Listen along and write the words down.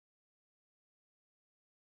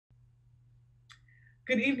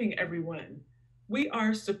Good evening, everyone. We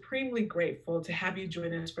are supremely grateful to have you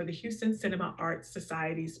join us for the Houston Cinema Arts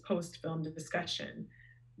Society's post film discussion.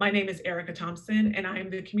 My name is Erica Thompson, and I am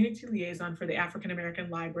the community liaison for the African American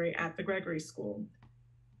Library at the Gregory School.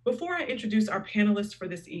 Before I introduce our panelists for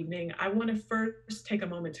this evening, I want to first take a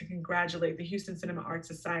moment to congratulate the Houston Cinema Arts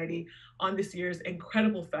Society on this year's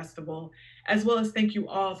incredible festival, as well as thank you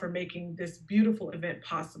all for making this beautiful event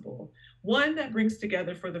possible. One that brings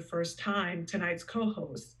together for the first time tonight's co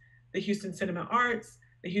hosts, the Houston Cinema Arts,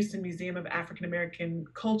 the Houston Museum of African American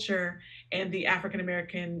Culture, and the African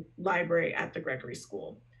American Library at the Gregory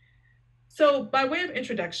School. So, by way of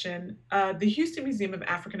introduction, the Houston Museum of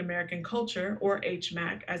African American Culture, or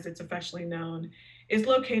HMAC as it's affectionately known, is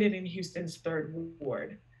located in Houston's Third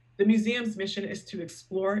Ward. The museum's mission is to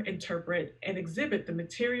explore, interpret, and exhibit the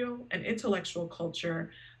material and intellectual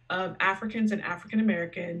culture of Africans and African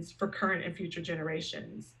Americans for current and future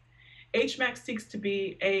generations. HMAC seeks to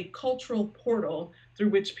be a cultural portal through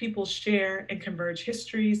which people share and converge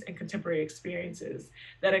histories and contemporary experiences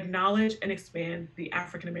that acknowledge and expand the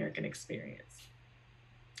African American experience.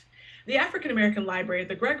 The African American Library at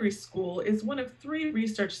the Gregory School is one of three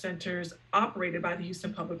research centers operated by the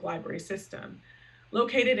Houston Public Library System.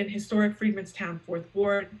 Located in historic Freedmanstown Fourth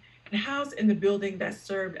Ward and housed in the building that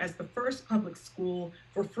served as the first public school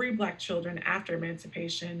for free Black children after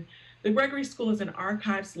emancipation, the Gregory School is an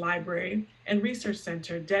archives, library, and research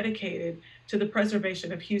center dedicated to the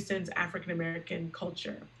preservation of Houston's African American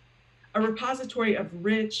culture. A repository of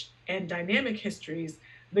rich and dynamic histories,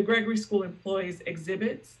 the Gregory School employs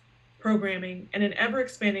exhibits, programming, and an ever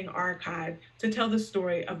expanding archive to tell the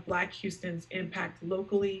story of Black Houston's impact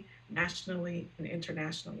locally, nationally, and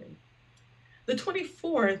internationally. The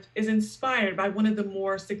 24th is inspired by one of the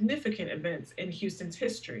more significant events in Houston's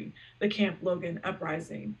history, the Camp Logan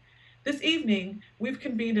Uprising. This evening, we've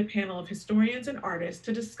convened a panel of historians and artists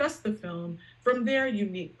to discuss the film from their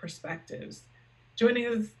unique perspectives. Joining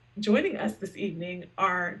us, joining us this evening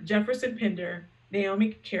are Jefferson Pinder,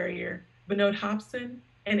 Naomi Carrier, Vinod Hopson,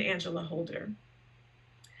 and Angela Holder.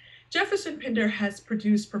 Jefferson Pinder has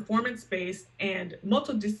produced performance based and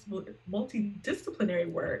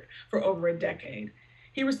multidisciplinary work for over a decade.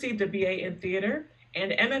 He received a BA in theater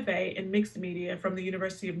and MFA in mixed media from the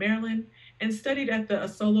University of Maryland and studied at the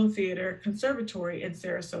Asolo Theater Conservatory in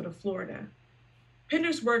Sarasota, Florida.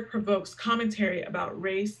 Pinder's work provokes commentary about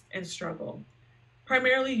race and struggle,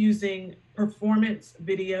 primarily using performance,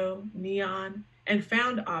 video, neon, and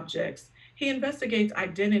found objects. He investigates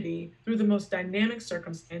identity through the most dynamic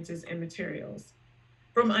circumstances and materials.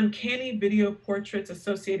 From uncanny video portraits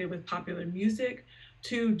associated with popular music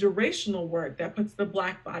to durational work that puts the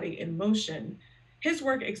Black body in motion, his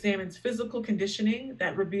work examines physical conditioning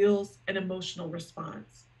that reveals an emotional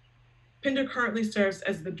response. Pinder currently serves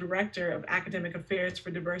as the Director of Academic Affairs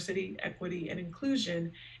for Diversity, Equity, and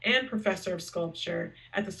Inclusion and Professor of Sculpture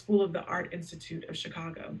at the School of the Art Institute of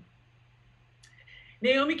Chicago.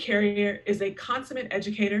 Naomi Carrier is a consummate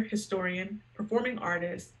educator, historian, performing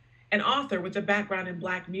artist, and author with a background in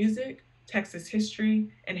Black music, Texas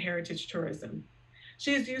history, and heritage tourism.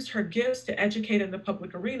 She has used her gifts to educate in the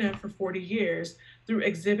public arena for 40 years through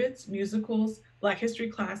exhibits, musicals, Black history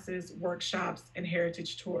classes, workshops, and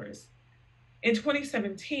heritage tours. In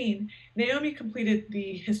 2017, Naomi completed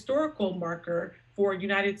the historical marker for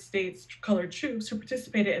United States colored troops who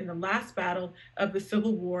participated in the last battle of the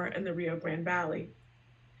Civil War in the Rio Grande Valley.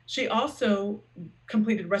 She also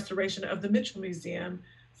completed restoration of the Mitchell Museum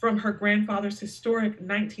from her grandfather's historic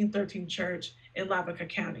 1913 church in Lavaca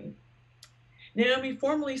County. Naomi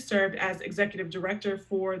formerly served as executive director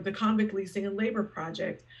for the Convict Leasing and Labor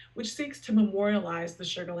Project, which seeks to memorialize the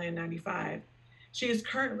Sugarland 95. She is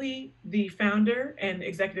currently the founder and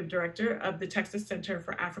executive director of the Texas Center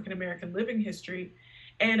for African American Living History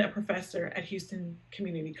and a professor at Houston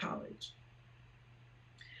Community College.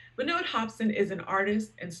 Vinod Hopson is an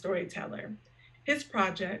artist and storyteller. His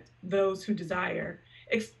project, Those Who Desire,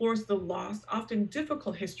 explores the lost, often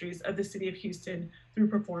difficult histories of the city of Houston through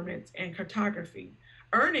performance and cartography,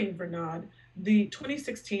 earning Vinod the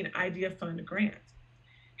 2016 Idea Fund grant.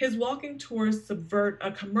 His walking tours subvert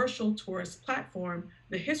a commercial tourist platform,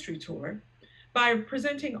 the History Tour, by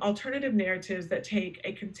presenting alternative narratives that take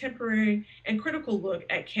a contemporary and critical look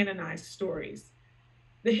at canonized stories.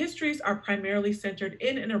 The histories are primarily centered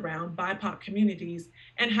in and around BIPOC communities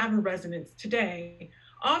and have a resonance today,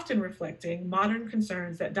 often reflecting modern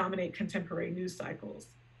concerns that dominate contemporary news cycles.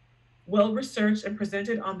 Well researched and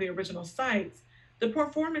presented on the original sites, the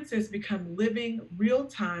performances become living, real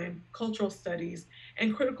time cultural studies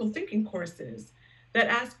and critical thinking courses that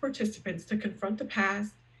ask participants to confront the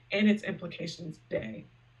past and its implications today.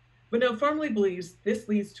 Vinod firmly believes this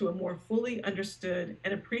leads to a more fully understood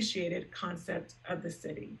and appreciated concept of the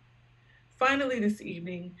city. Finally, this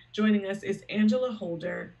evening, joining us is Angela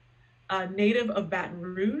Holder, a native of Baton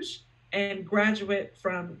Rouge and graduate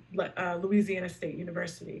from Louisiana State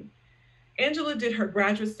University. Angela did her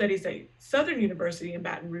graduate studies at Southern University in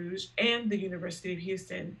Baton Rouge and the University of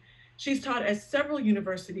Houston. She's taught at several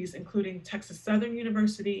universities, including Texas Southern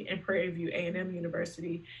University and Prairie View A&M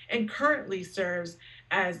University, and currently serves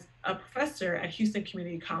as a professor at Houston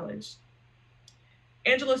Community College.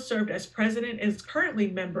 Angela served as president and is currently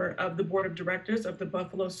member of the board of directors of the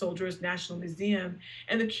Buffalo Soldiers National Museum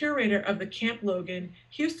and the curator of the Camp Logan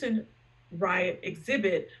Houston Riot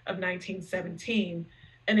exhibit of 1917,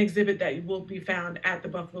 an exhibit that will be found at the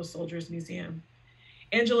Buffalo Soldiers Museum.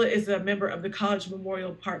 Angela is a member of the College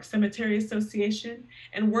Memorial Park Cemetery Association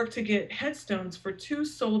and worked to get headstones for two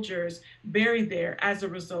soldiers buried there as a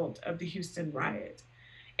result of the Houston riot.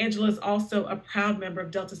 Angela is also a proud member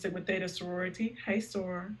of Delta Sigma Theta sorority. Hey,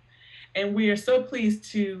 Soror. And we are so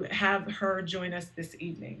pleased to have her join us this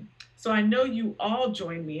evening. So I know you all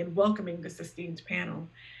join me in welcoming this esteemed panel.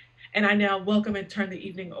 And I now welcome and turn the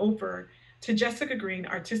evening over to Jessica Green,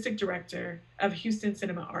 Artistic Director of Houston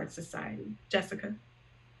Cinema Arts Society. Jessica.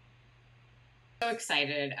 So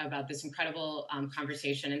excited about this incredible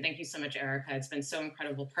conversation. And thank you so much, Erica. It's been so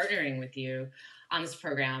incredible partnering with you on this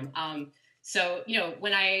program. So,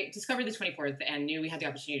 when I discovered the 24th and knew we had the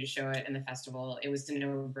opportunity to show it in the festival, it was a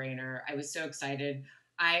no-brainer. I was so excited.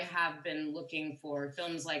 I have been looking for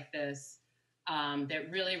films like this that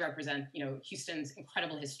really represent, Houston's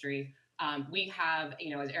incredible history. We have,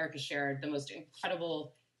 as Erica shared, the most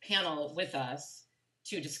incredible panel with us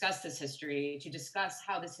to discuss this history, to discuss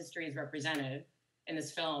how this history is represented in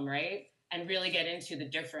this film, right? And really get into the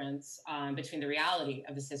difference between the reality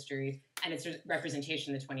of this history and its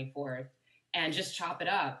representation, the 24th, and just chop it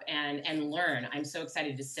up and learn. I'm so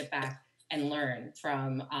excited to sit back and learn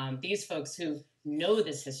from these folks who know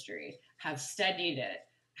this history, have studied it,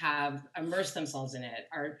 have immersed themselves in it,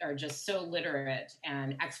 are just so literate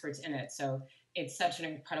and experts in it. So it's such an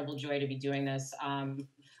incredible joy to be doing this.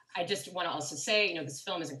 I just want to also say, this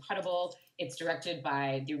film is incredible. It's directed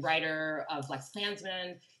by the writer of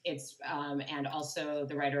BlacKkKlansman. It's and also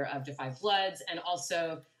the writer of Da 5 Bloods, and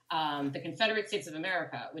also the Confederate States of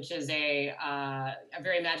America, which is a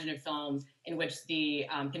very imaginative film in which the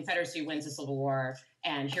Confederacy wins the Civil War,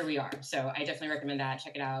 and here we are. So I definitely recommend that.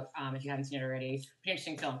 Check it out if you haven't seen it already. Pretty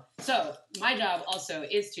interesting film. So my job also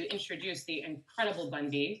is to introduce the incredible Bun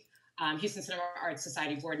B, Houston Cinema Arts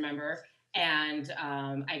Society board member, and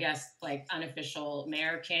I guess like unofficial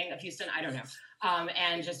mayor king of Houston, I don't know.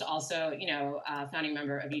 And just also, founding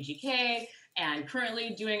member of UGK, and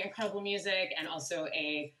currently doing incredible music, and also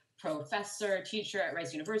a professor, teacher at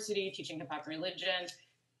Rice University, teaching hip hop and religion.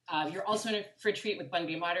 You're also in for a treat with Bun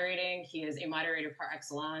B moderating. He is a moderator par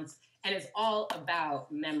excellence, and it's all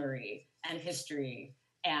about memory and history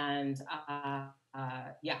and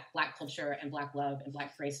Black culture and Black love and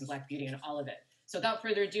Black grace and Black beauty and all of it. So without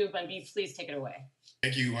further ado, Bun B, please take it away.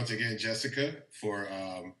 Thank you once again, Jessica, for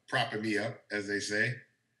propping me up, as they say.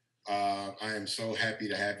 I am so happy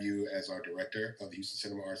to have you as our director of the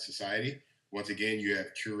Houston Cinema Arts Society. Once again, you have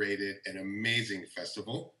curated an amazing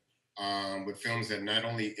festival with films that not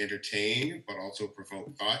only entertain, but also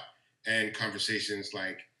provoke thought and conversations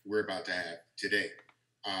like we're about to have today.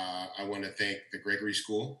 I want to thank the Gregory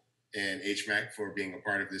School and HMAC for being a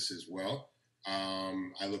part of this as well.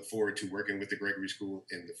 I look forward to working with the Gregory School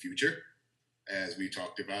in the future, as we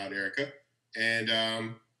talked about, Erica. And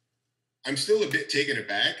I'm still a bit taken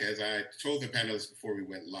aback. As I told the panelists before we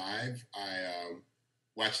went live, I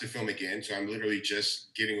watched the film again, so I'm literally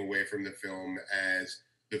just getting away from the film as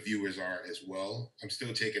the viewers are as well. I'm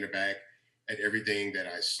still taken aback at everything that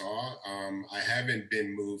I saw. I haven't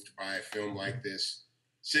been moved by a film like this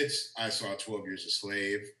since I saw 12 Years a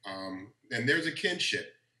Slave. And there's a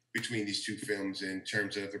kinship between these two films in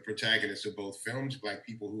terms of the protagonists of both films, Black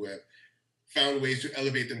people who have found ways to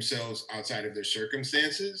elevate themselves outside of their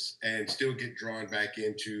circumstances and still get drawn back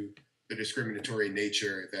into the discriminatory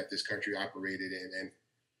nature that this country operated in, and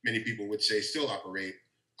many people would say still operate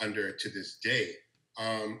under to this day.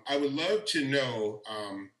 I would love to know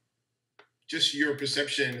just your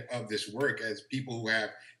perception of this work as people who have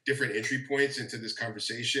different entry points into this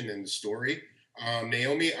conversation and the story.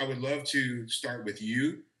 Naomi, I would love to start with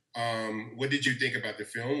you. What did you think about the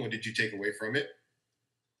film? What did you take away from it?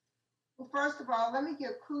 First of all, let me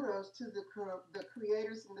give kudos to the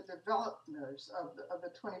creators and the developers of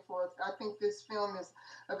the 24th. I think this film is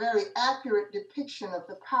a very accurate depiction of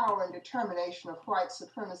the power and determination of white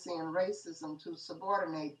supremacy and racism to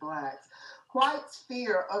subordinate blacks. White's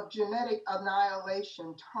fear of genetic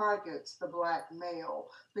annihilation targets the black male,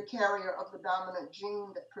 the carrier of the dominant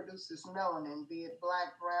gene that produces melanin, be it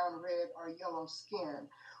black, brown, red, or yellow skin.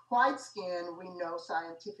 White skin, we know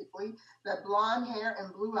scientifically that blonde hair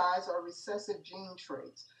and blue eyes are recessive gene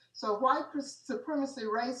traits. So white supremacy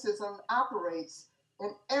racism operates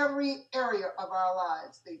in every area of our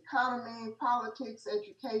lives, the economy, politics,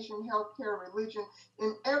 education, healthcare, religion,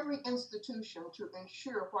 in every institution to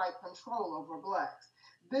ensure white control over blacks.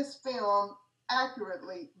 This film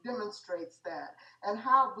accurately demonstrates that. And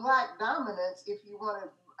how black dominance, if you want to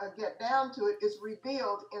get down to it, is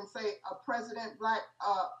revealed in, say, a president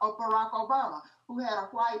of Barack Obama, who had a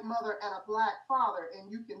white mother and a black father,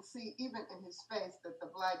 and you can see even in his face that the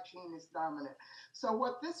black gene is dominant. So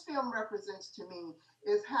what this film represents to me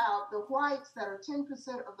is how the whites that are 10%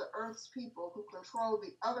 of the Earth's people who control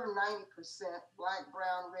the other 90%, black,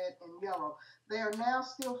 brown, red, and yellow, they are now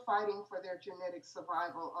still fighting for their genetic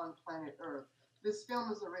survival on planet Earth. This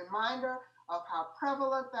film is a reminder of how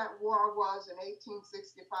prevalent that war was in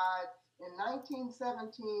 1865, in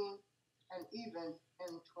 1917, and even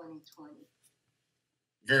in 2020.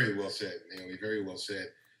 Very well said, Naomi. Very well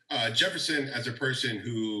said. Jefferson, as a person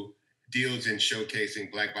who deals in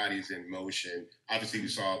showcasing Black bodies in motion, obviously we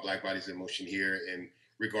saw Black bodies in motion here in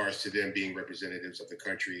regards to them being representatives of the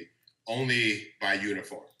country only by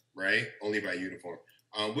uniform, right? Only by uniform.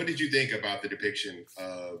 What did you think about the depiction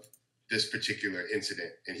of this particular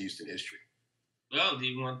incident in Houston history? Well, do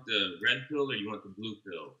you want the red pill or you want the blue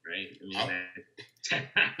pill, right?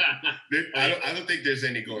 I don't think there's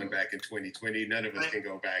any going back in 2020. None of us can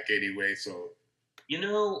go back anyway. So,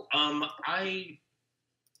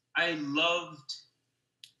 I loved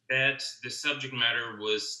that the subject matter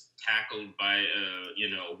was tackled by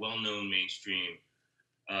a well-known mainstream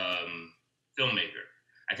filmmaker.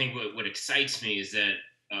 I think what excites me is that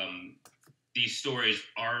these stories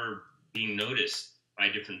are being noticed by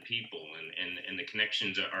different people, and the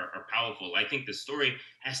connections are powerful. I think the story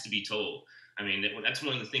has to be told. I mean, that's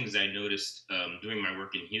one of the things I noticed doing my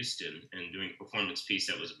work in Houston and doing a performance piece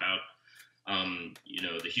that was about,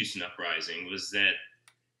 the Houston uprising, was that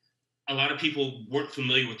a lot of people weren't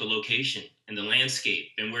familiar with the location and the landscape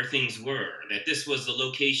and where things were. That this was the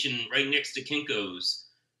location right next to Kinko's,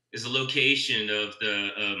 is the location of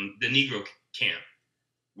the Negro camp,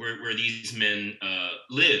 where these men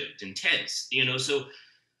lived in tents, So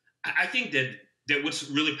I think that what's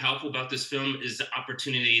really powerful about this film is the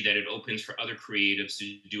opportunity that it opens for other creatives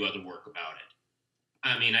to do other work about it.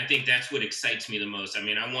 I mean, I think that's what excites me the most. I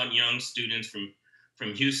mean, I want young students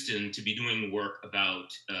from Houston to be doing work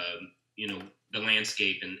about, the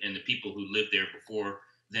landscape and the people who lived there before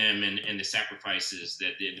them, and the sacrifices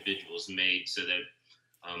that the individuals made, so that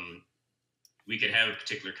we could have a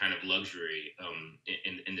particular kind of luxury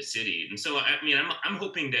in the city. And so, I mean, I'm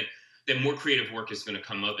hoping that more creative work is going to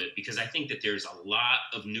come of it, because I think that there's a lot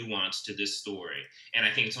of nuance to this story, and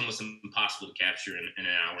I think it's almost impossible to capture in an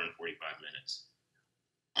hour and 45 minutes.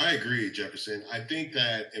 I agree, Jefferson. I think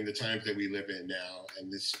that in the times that we live in now,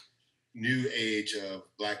 and this new age of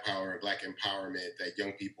Black power and Black empowerment that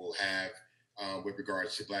young people have with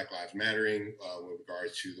regards to Black Lives Mattering, with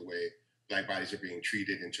regards to the way Black bodies are being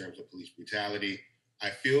treated in terms of police brutality, I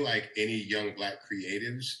feel like any young Black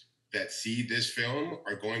creatives that see this film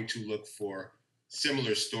are going to look for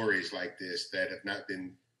similar stories like this that have not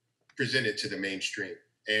been presented to the mainstream.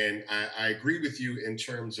 And I agree with you in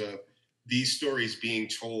terms of these stories being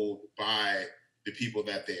told by the people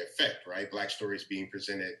that they affect, right? Black stories being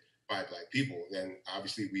presented by Black people. And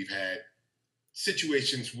obviously we've had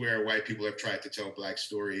situations where white people have tried to tell Black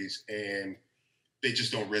stories and they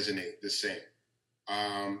just don't resonate the same.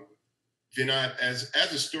 Vinod, as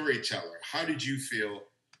a storyteller, how did you feel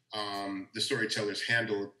the storytellers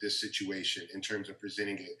handled this situation in terms of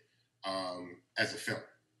presenting it as a film?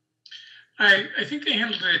 I think they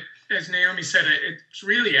handled it, as Naomi said, it's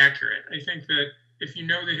really accurate. I think that if you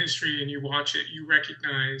know the history and you watch it, you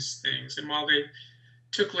recognize things. And while they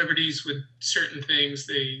took liberties with certain things,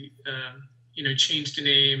 they, changed the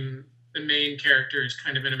name. The main character is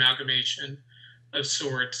kind of an amalgamation of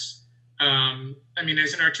sorts. I mean,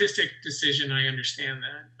 as an artistic decision, I understand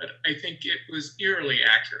that, but I think it was eerily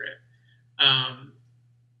accurate.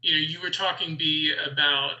 You were talking, B,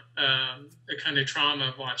 about the kind of trauma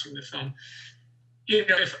of watching the film.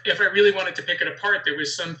 If I really wanted to pick it apart, there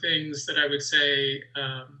was some things that I would say,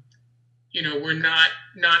 were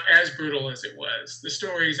not as brutal as it was. The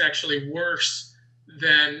story is actually worse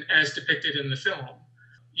than as depicted in the film.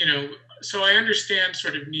 So I understand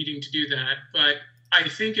sort of needing to do that, but I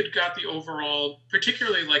think it got the overall,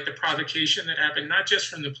 particularly like the provocation that happened, not just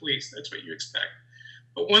from the police, that's what you expect.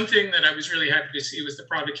 But one thing that I was really happy to see was the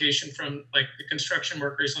provocation from like the construction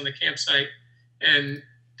workers on the campsite and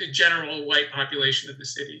the general white population of the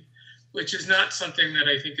city, which is not something that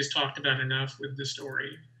I think is talked about enough with the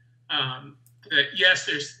story. That yes,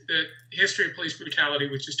 there's the history of police brutality,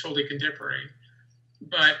 which is totally contemporary,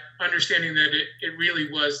 but understanding that it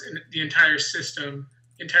really was the entire system,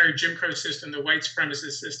 entire Jim Crow system, the white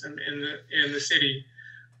supremacist system in the city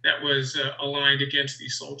that was aligned against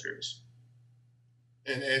these soldiers.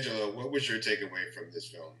 And Angela, what was your takeaway from this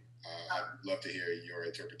film? I'd love to hear your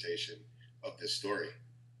interpretation of this story.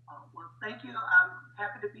 Well, thank you. I'm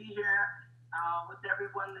happy to be here with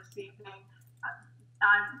everyone this evening.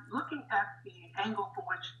 I'm looking at the angle from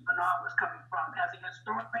which Vinod was coming from. As a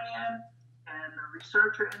historian and a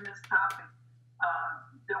researcher in this topic,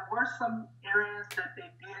 there were some areas that they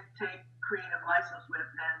did take creative license with,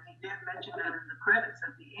 and he did mention that in the credits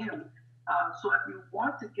at the end. So if you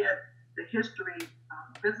want to get the history,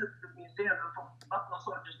 visit the museum, the Buffalo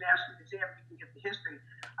Soldiers National Museum, you can get the history.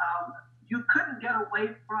 You couldn't get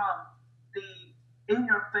away from the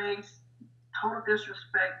in-your-face, total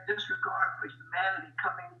disrespect, disregard for humanity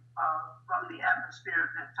coming from the atmosphere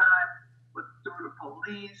at that time, through the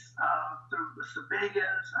police, through the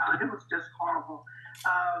civilians. It was just horrible.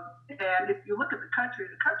 And if you look at the country,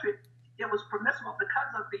 it was permissible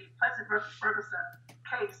because of the Plessy versus Ferguson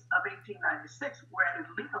case of 1896, where it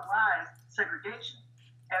legalized segregation.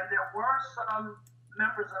 And there were some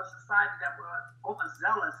members of society that were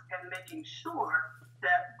overzealous in making sure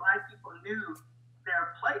that Black people knew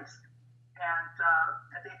their place.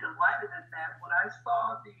 And they delighted in that. When I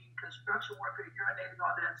saw the construction worker urinating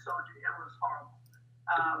on that soldier, it was horrible.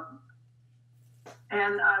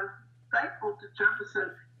 And I'm thankful to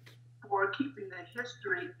Jefferson for keeping the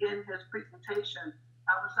history in his presentation.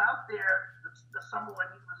 I was out there the summer when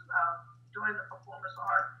he was doing the performance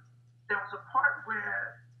art. There was a part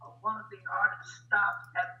where one of the artists stopped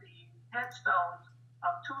at the headstones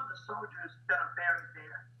of two of the soldiers that are buried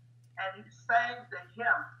there. And he sang the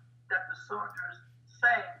hymn that the soldiers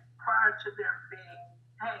sang prior to their being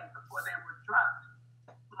hanged, before they were dropped.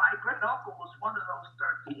 My great uncle was one of those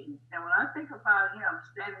 13. And when I think about him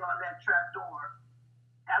standing on that trap door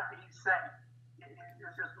after he sang,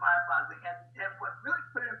 it's just mind-boggling. And what really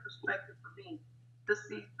put it in perspective for me, to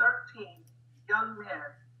see 13 young men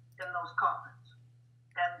in those coffins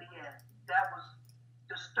at the end, that was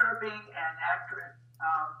disturbing and accurate.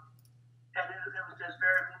 And it was just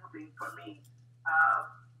very moving for me.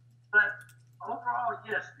 But overall,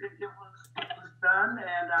 yes, it was done,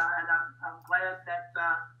 and I'm glad that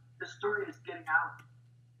the story is getting out.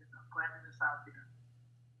 I'm glad that it's out there.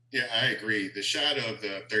 Yeah, I agree. The shot of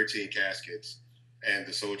the 13 caskets and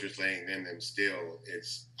the soldiers laying in them still,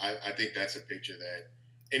 I think that's a picture that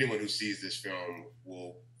anyone who sees this film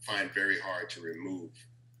will find very hard to remove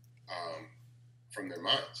from their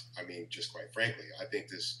minds. I mean, just quite frankly, I think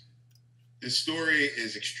this story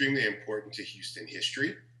is extremely important to Houston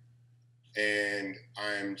history. And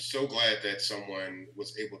I'm so glad that someone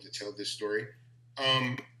was able to tell this story.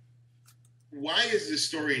 Why is this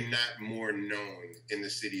story not more known in the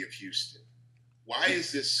city of Houston? Why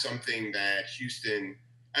is this something that Houston,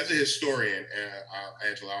 as a historian,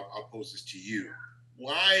 Angela, I'll pose this to you.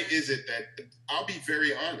 Why is it that, I'll be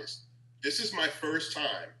very honest, this is my first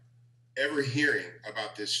time ever hearing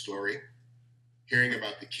about this story, hearing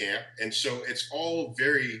about the camp. And so it's all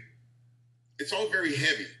very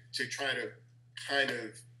heavy to try to kind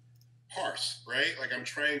of parse, right? Like I'm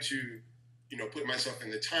trying to, put myself in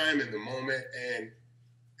the time, in the moment, and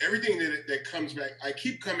everything that comes back, I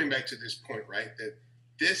keep coming back to this point, right? That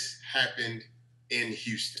this happened in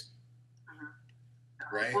Houston,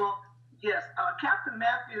 right? Well, yes, Captain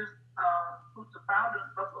Matthews, who's the founder of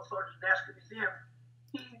the Buffalo Soldiers National Museum,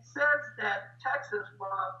 he says that Texas,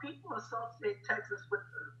 while people associate Texas with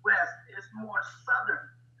the West, is more Southern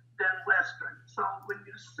than Western. So when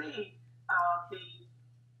you see the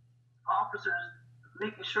officers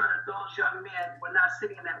making sure that those young men were not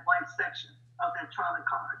sitting in that white section of their trolley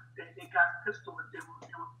car, they got pistols, they were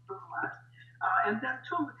brutalized. And then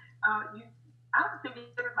too, I don't think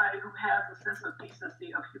anybody who has a sense of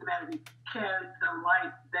decency, of humanity, can delight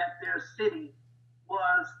that their city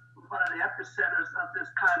was one of the epicenters of this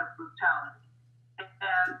kind of brutality.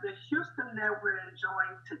 And the Houston that we're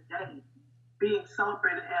enjoying today, being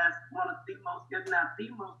celebrated as one of the most, if not the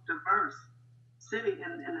most diverse city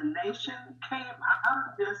in the nation came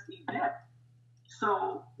out of this event.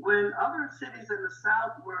 So when other cities in the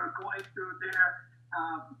South were going through their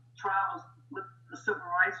trials with the civil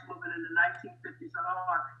rights movement in the 1950s and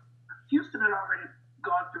on, Houston had already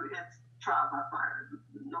gone through its trial by fire,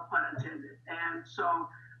 no pun intended. And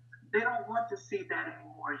so they don't want to see that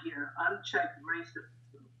anymore here, unchecked racism.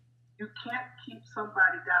 You can't keep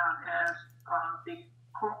somebody down, as the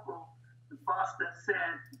corporal Boston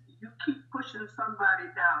said. You keep pushing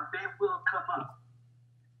somebody down, they will come up.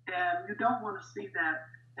 And you don't want to see that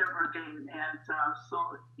ever again. And so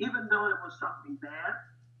even though it was something bad,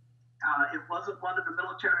 it wasn't one of the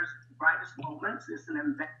military's brightest moments. It's an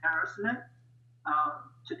embarrassment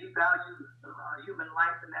to devalue human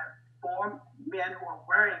life in that form. Men who are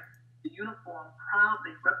wearing the uniform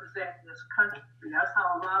proudly representing this country. That's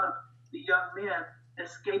how a lot of the young men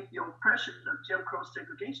escaped the oppression of Jim Crow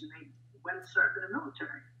segregation. They went and served in the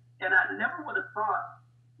military. And I never would have thought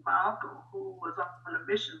my uncle, who was on a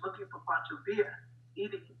mission looking for Pancho Villa,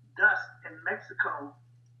 eating dust in Mexico,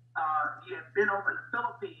 he had been over in the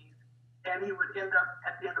Philippines, and he would end up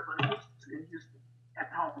at the end of a lease in Houston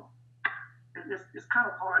at home. And it's kind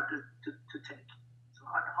of hard to take. It's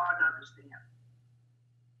hard to understand.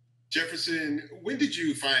 Jefferson, when did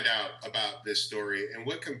you find out about this story, and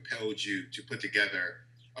what compelled you to put together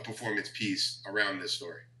a performance piece around this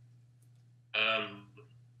story?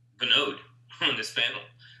 Vinod on this panel.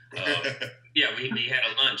 Yeah, we had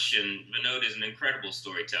a lunch, and Vinod is an incredible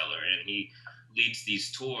storyteller, and he leads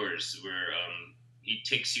these tours where he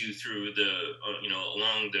takes you through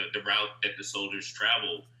along the route that the soldiers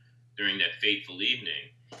travel during that fateful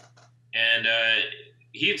evening, and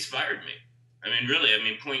he inspired me. I mean, really,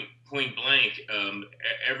 point blank.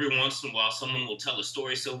 Every once in a while, someone will tell a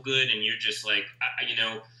story so good, and you're just like,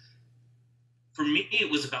 for me,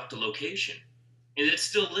 it was about the location. And it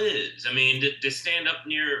still is. I mean, to stand up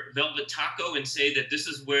near Velvet Taco and say that this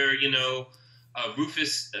is where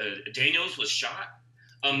Rufus Daniels was shot.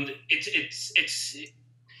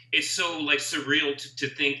 It's so like surreal to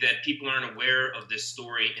think that people aren't aware of this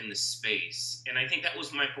story in the space. And I think that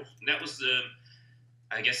was the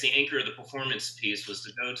anchor of the performance piece, was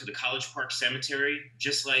to go to the College Park Cemetery,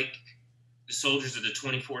 just like the soldiers of the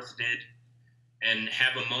 24th did, and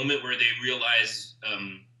have a moment where they realize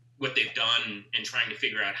what they've done and trying to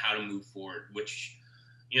figure out how to move forward, which,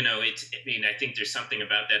 I think there's something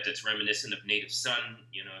about that that's reminiscent of Native Son,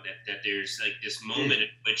 that there's like this moment in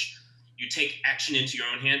which you take action into your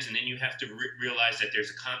own hands, and then you have to realize that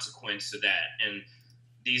there's a consequence to that. And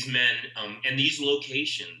these men and these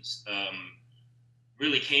locations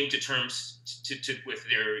really came to terms with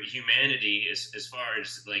their humanity as far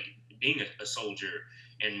as like being a soldier,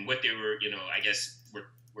 and what they were,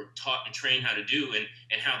 were taught and trained how to do, and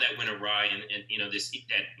how that went awry, and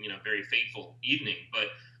that very fateful evening. But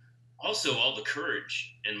also all the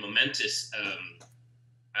courage and momentous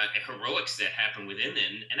heroics that happened within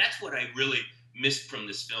it. And that's what I really missed from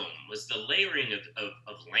this film, was the layering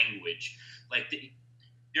of language. Like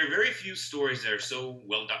there are very few stories that are so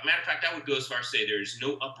well documented. Matter of fact, I would go as far as say there's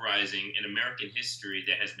no uprising in American history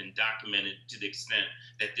that has been documented to the extent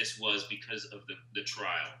that this was, because of the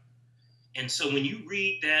trial. And so when you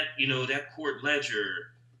read that, that court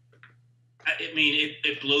ledger,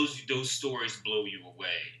 it blows, those stories blow you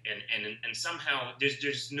away. And somehow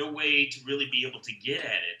there's no way to really be able to get at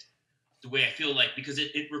it the way I feel like, because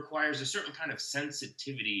it requires a certain kind of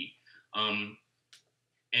sensitivity and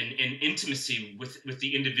intimacy with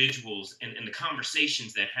the individuals and the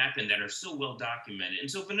conversations that happen that are so well documented. And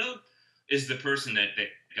so Vinod is the person that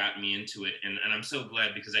got me into it. And I'm so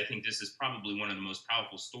glad, because I think this is probably one of the most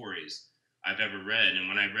powerful stories I've ever read. And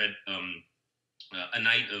when I read A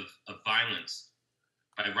Night of Violence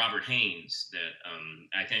by Robert Haynes, that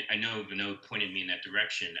I know Vinod pointed me in that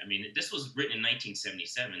direction. I mean, this was written in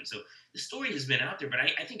 1977, so the story has been out there, but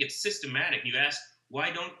I think it's systematic. You ask, why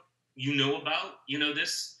don't you know about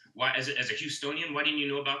this? Why, as a Houstonian, why didn't you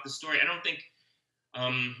know about the story? I don't think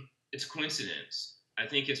it's a coincidence. I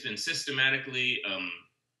think it's been systematically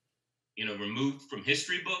removed from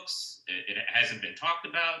history books. It hasn't been talked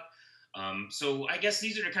about. So I guess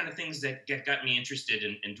these are the kind of things that got me interested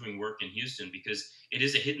in doing work in Houston, because it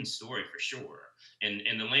is a hidden story for sure. And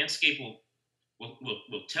the landscape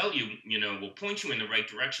will tell you, will point you in the right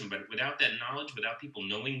direction, but without that knowledge, without people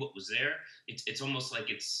knowing what was there, it's almost like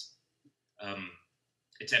it's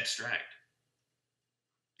abstract.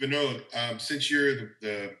 Vinod, since you're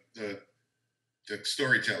the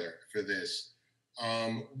storyteller for this,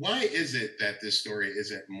 why is it that this story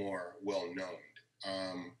isn't more well known?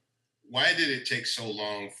 Why did it take so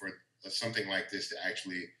long for something like this to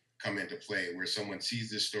actually come into play, where someone sees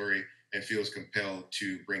this story, and feels compelled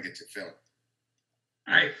to bring it to film?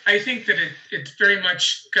 I think that it's very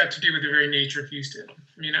much got to do with the very nature of Houston.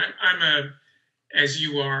 I mean, as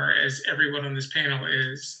you are, as everyone on this panel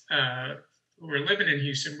is, who are living in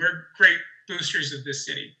Houston, we're great boosters of this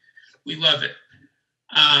city. We love it.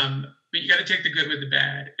 But you got to take the good with the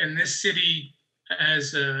bad. And this city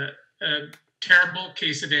has a terrible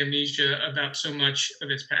case of amnesia about so much of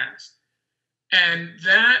its past. And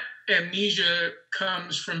that amnesia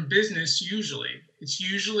comes from business usually. It's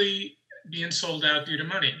usually being sold out due to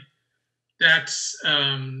money. That's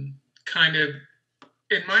kind of,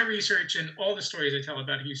 in my research and all the stories I tell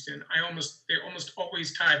about Houston, they almost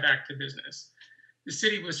always tie back to business. The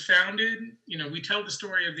city was founded, we tell the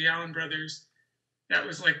story of the Allen brothers. That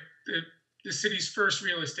was like the city's first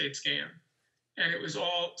real estate scam. And it was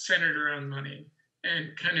all centered around money.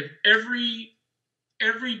 And kind of every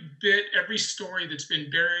story that's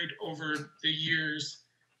been buried over the years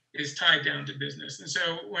is tied down to business. And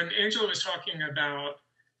so when Angela was talking about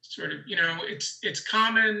sort of, it's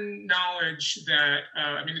common knowledge that,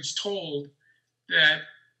 it's told that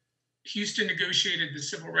Houston negotiated the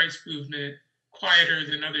civil rights movement quieter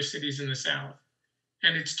than other cities in the South.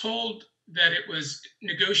 And it's told that it was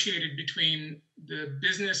negotiated between the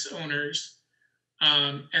business owners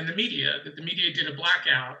and the media, that the media did a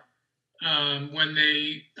blackout when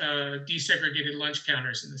they desegregated lunch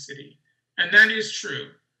counters in the city. And that is true.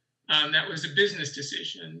 That was a business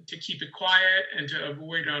decision to keep it quiet and to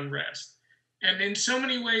avoid unrest. And in so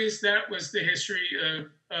many ways, that was the history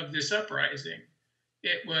of this uprising.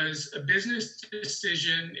 It was a business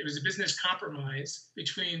decision. It was a business compromise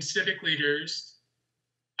between civic leaders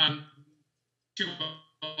to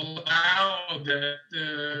allow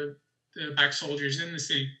the Black soldiers in the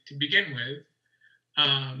city to begin with.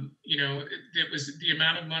 It was the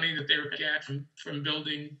amount of money that they were get from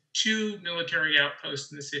building 2 military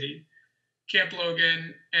outposts in the city, Camp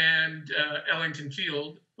Logan and Ellington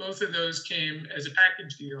Field. Both of those came as a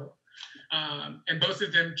package deal. And both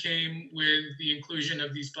of them came with the inclusion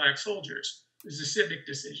of these Black soldiers. It was a civic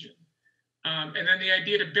decision. And then the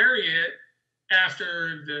idea to bury it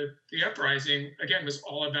after the uprising, again, was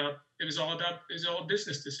all a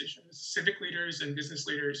business decision. Civic leaders and business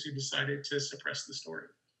leaders who decided to suppress the story.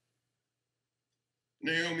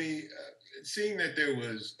 Naomi, seeing that there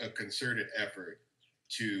was a concerted effort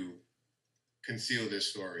to conceal this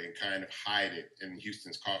story and kind of hide it in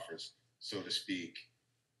Houston's coffers, so to speak,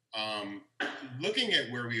 looking at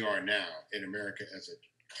where we are now in America as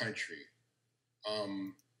a country,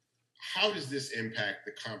 how does this impact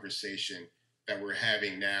the conversation that we're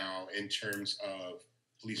having now in terms of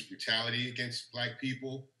police brutality against Black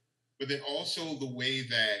people, but then also the way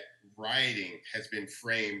that rioting has been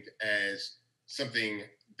framed as something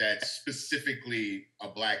that's specifically a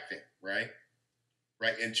Black thing, right?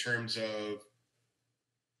 Right, in terms of,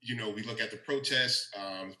 we look at the protests,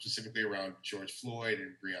 specifically around George Floyd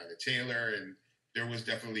and Breonna Taylor, and there was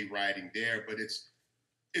definitely rioting there, but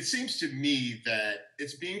it seems to me that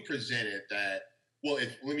it's being presented that,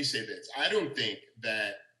 let me say this, I don't think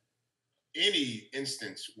that any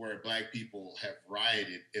instance where Black people have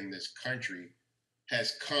rioted in this country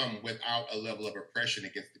has come without a level of oppression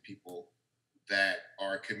against the people that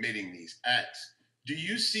are committing these acts. Do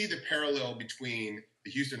you see the parallel between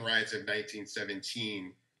the Houston riots of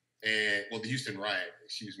 1917 and, the Houston riot,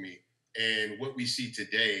 and what we see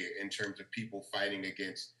today in terms of people fighting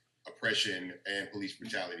against oppression and police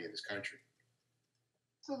brutality in this country?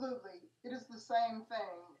 Absolutely. It is the same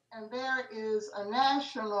thing. And there is a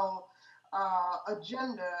national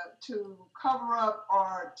agenda to cover up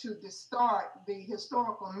or to distort the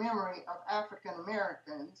historical memory of African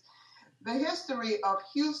Americans. The history of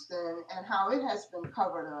Houston and how it has been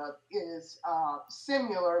covered up is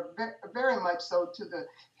similar, very much so, to the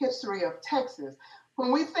history of Texas.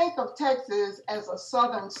 When we think of Texas as a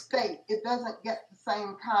southern state, it doesn't get the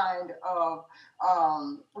same kind of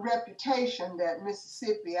reputation that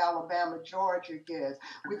Mississippi, Alabama, Georgia gets.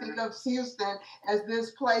 We think of Houston as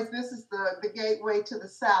this place, this is the gateway to the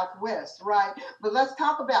Southwest, right? But let's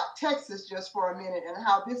talk about Texas just for a minute and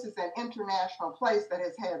how this is an international place that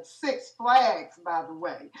has had 6 flags, by the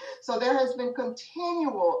way. So there has been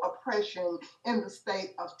continual oppression in the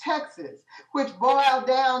state of Texas, which boiled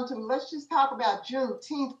down to, let's just talk about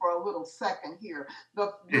Juneteenth for a little second here.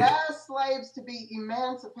 The last slaves to be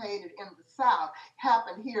emancipated in the South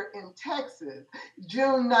happened here in Texas,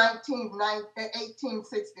 June 19th,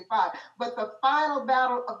 1865. But the final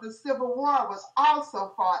battle of the Civil War was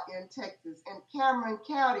also fought in Texas, in Cameron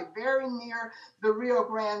County, very near the Rio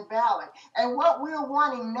Grande Valley. And what we're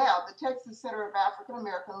wanting now, the Texas Center of African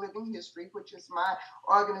American Living History, which is my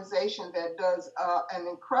organization that does an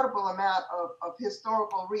incredible amount of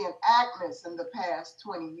historical reenactments in the past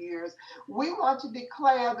 20 years, we want to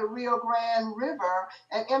declare the Rio Grande River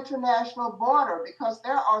an international border, because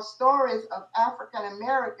there are stories of African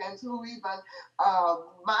Americans who even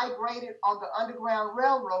migrated on the Underground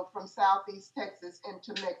Railroad from Southeast Texas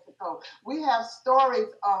into Mexico. We have stories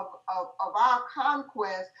of our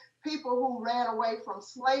conquest, people who ran away from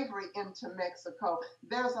slavery into Mexico.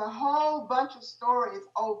 There's a whole bunch of stories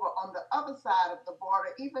over on the other side of the border,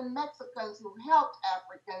 even Mexicans who helped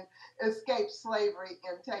Africans escape slavery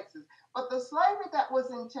in Texas. But the slavery that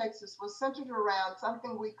was in Texas was centered around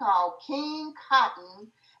something we call King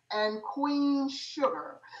Cotton and Queen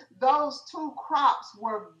Sugar. Those two crops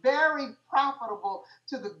were very profitable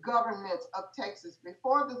to the governments of Texas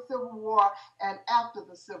before the Civil War and after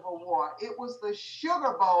the Civil War. It was the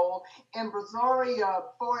Sugar Bowl in Brazoria,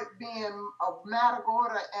 Fort Bend, of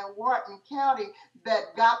Matagorda, and Wharton County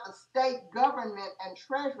that got the state government and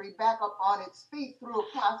treasury back up on its feet through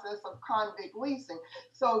a process of convict leasing.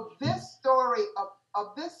 So this story of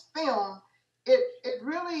this film, it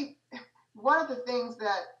really, one of the things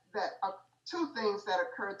two things that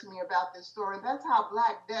occurred to me about this story, and that's how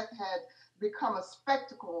Black Death had become a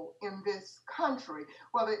spectacle in this country.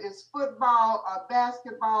 Whether it's football or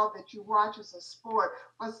basketball that you watch as a sport,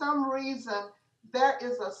 for some reason, there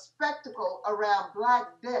is a spectacle around Black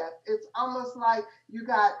Death. It's almost like you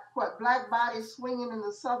got, black bodies swinging in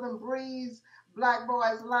the southern breeze, black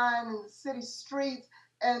boys lying in the city streets.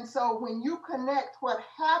 And so when you connect what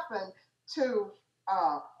happened to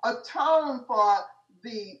atone for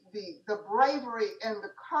the bravery and the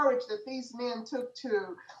courage that these men took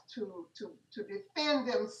to defend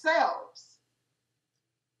themselves,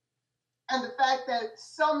 and the fact that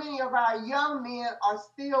so many of our young men are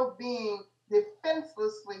still being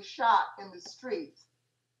defenselessly shot in the streets.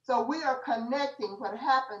 So we are connecting what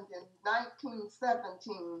happened in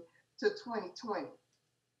 1917 to 2020.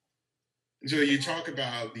 So you talk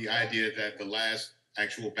about the idea that the last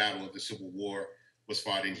actual battle of the Civil War was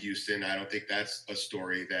fought in Houston. I don't think that's a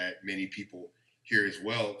story that many people hear as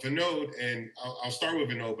well. Vinod, and I'll start with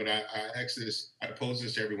Vinod, but I pose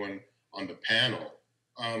this to everyone on the panel.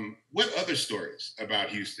 What other stories about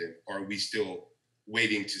Houston are we still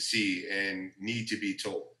waiting to see and need to be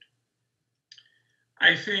told?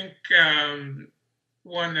 I think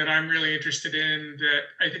one that I'm really interested in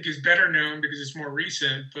that I think is better known because it's more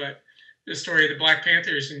recent, but the story of the Black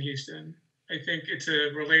Panthers in Houston. I think it's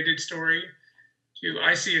a related story.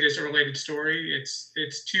 I see it as a related story.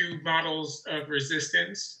 It's two models of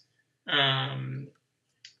resistance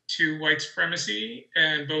to white supremacy,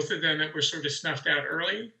 and both of them that were sort of snuffed out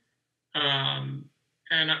early. And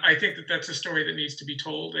I think that that's a story that needs to be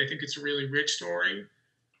told. I think it's a really rich story.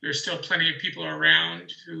 There's still plenty of people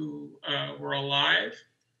around who were alive,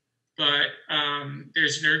 but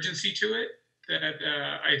there's an urgency to it that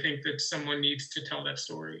I think that someone needs to tell that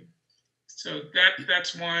story. So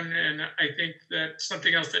that's one, and I think that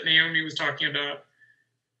something else that Naomi was talking about,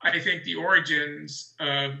 I think the origins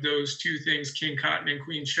of those two things, King Cotton and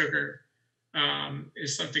Queen Sugar,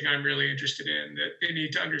 is something I'm really interested in, that they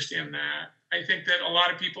need to understand that. I think that a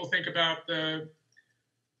lot of people think about the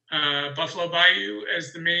Buffalo Bayou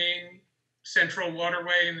as the main central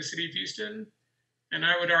waterway in the city of Houston, and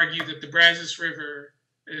I would argue that the Brazos River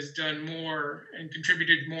has done more and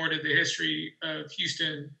contributed more to the history of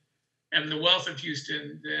Houston and the wealth of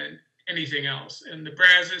Houston than anything else. And the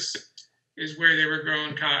Brazos is where they were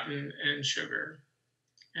growing cotton and sugar.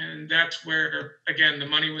 And that's where, again, the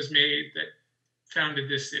money was made that founded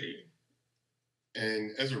this city.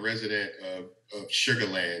 And as a resident of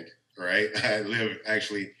Sugarland, right? I live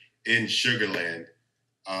actually in Sugarland.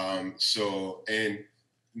 And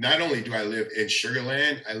not only do I live in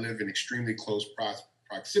Sugarland, I live in extremely close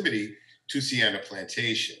proximity to Sienna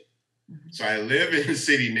Plantation. So I live in a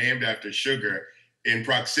city named after sugar in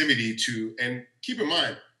proximity to, and keep in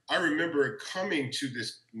mind, I remember coming to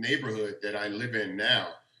this neighborhood that I live in now,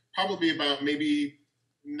 probably about maybe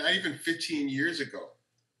not even 15 years ago.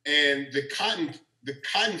 And the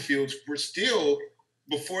cotton fields were still,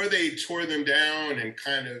 before they tore them down and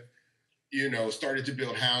kind of, started to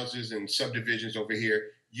build houses and subdivisions over here,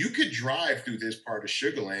 you could drive through this part of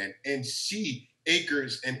Sugarland and see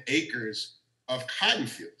acres and acres of cotton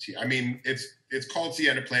fields. I mean, it's called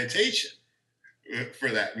Sienna Plantation, for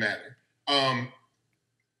that matter. Um,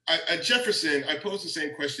 Jefferson, I pose the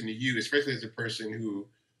same question to you, especially as a person who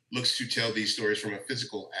looks to tell these stories from a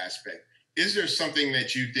physical aspect. Is there something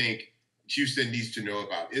that you think Houston needs to know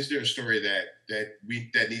about? Is there a story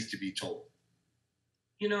that needs to be told?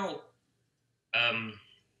 You know, um,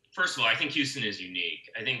 first of all, I think Houston is unique.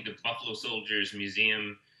 I think the Buffalo Soldiers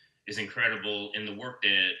Museum is incredible, and the work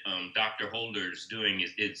that Dr. Holder is doing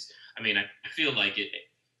is I mean, I feel like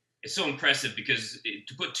it's so impressive because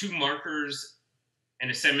to put two markers in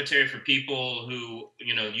a cemetery for people who,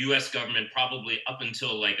 you know, U.S. government probably up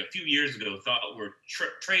until like a few years ago thought were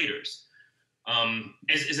traitors,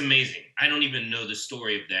 is amazing. I don't even know the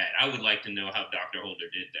story of that. I would like to know how Dr. Holder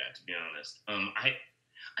did that, to be honest.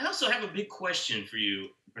 I also have a big question for you,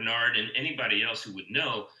 Bernard, and anybody else who would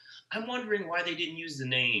know. I'm wondering why they didn't use the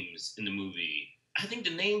names in the movie. I think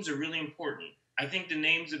the names are really important. I think the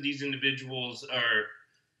names of these individuals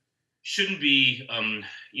shouldn't be,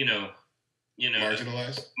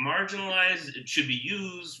 Marginalized? marginalized. It should be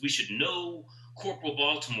used. We should know Corporal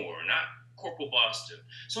Baltimore, not Corporal Boston.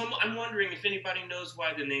 So I'm wondering if anybody knows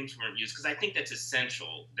why the names weren't used, because I think that's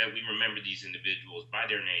essential that we remember these individuals by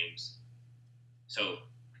their names. So.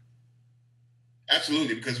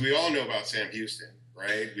 Absolutely, because we all know about Sam Houston,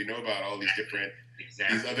 right? We know about all these different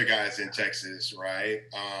these other guys in Texas, right?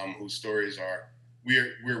 Whose stories are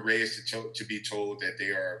we're raised to be told that they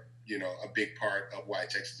are, you know, a big part of why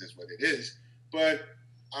Texas is what it is. But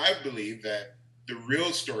I believe that the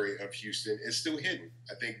real story of Houston is still hidden.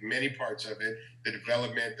 I think many parts of it, the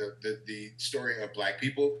development, the story of Black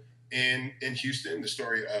people in Houston, the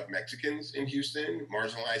story of Mexicans in Houston,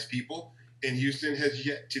 marginalized people in Houston has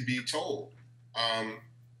yet to be told.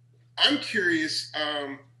 I'm curious,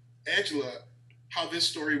 Angela, how this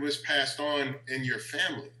story was passed on in your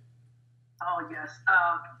family. Oh, yes.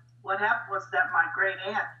 What happened was that my great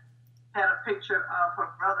aunt had a picture of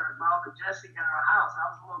her brother, my Uncle Jesse, in her house.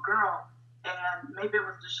 I was a little girl, and maybe it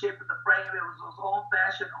was the shape of the frame. It was those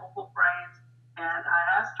old-fashioned oval frames. And I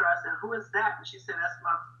asked her, I said, who is that? And she said, that's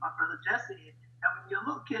my brother Jesse. And when you're a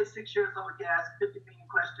little kid, 6 years old, you ask 50 million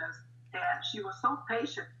questions. And she was so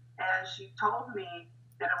patient. And she told me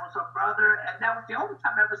that it was her brother. And that was the only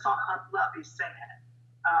time I ever saw Aunt Lovey say that.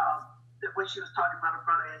 When she was talking about her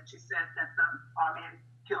brother, and she said that the army had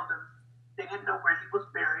killed him. They didn't know where he was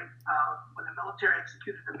buried. When the military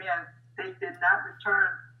executed the men, they did not return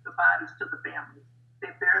the bodies to the families. They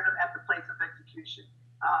buried them at the place of execution.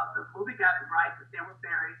 The movie got it right that they were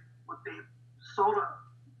buried with the soda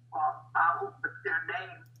bottle with their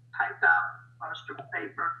name typed out on a strip of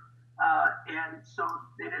paper, and so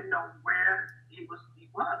they didn't know where he was.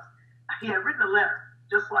 He had written a letter,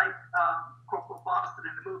 just like Corporal Boston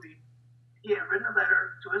in the movie. He had written a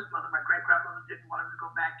letter to his mother. My great grandmother didn't want him to go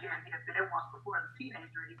back in. He had been in once before as a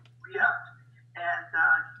teenager. He re-upped. And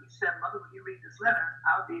he said, Mother, when you read this letter,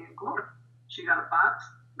 I'll be in glory. She got a box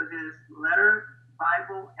with his letter,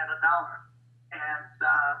 Bible, and $1. And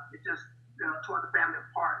it just tore the family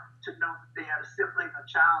apart to know that they had a sibling, a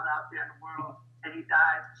child out there in the world, and he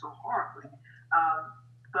died so horribly.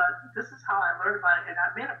 But this is how I learned about it. And I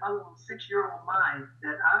made up my little 6-year-old mind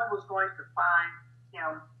that I was going to find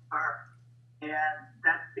him first. And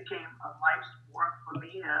that became a life's work for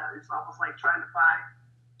me. It's almost like trying to find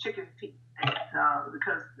chicken teeth. And,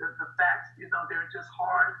 because the facts, they're just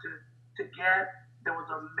hard to get. There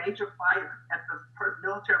was a major fire at the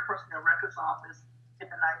Military Personnel Records Office in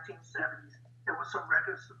the 1970s. There were some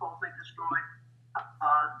records supposedly destroyed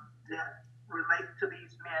that relate to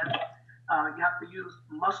these men. You have to use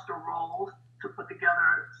muster rolls to put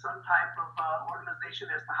together some type of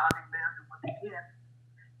organization as to how they lived and what they did.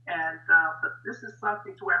 And but this is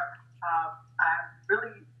something to where I'm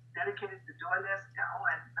really dedicated to doing this. And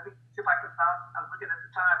let me see if I can bounce. I'm looking at the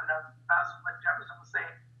time, and I'm bouncing what Jefferson was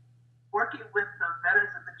saying. Working with the Veterans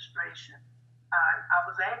Administration, I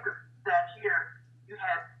was angry that here you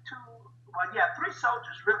had three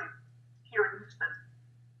soldiers really here in Houston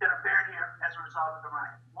that are buried here as a result of the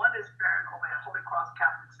riot. One is buried over at Holy Cross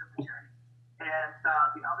Catholic Cemetery, and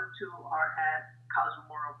the other two are at College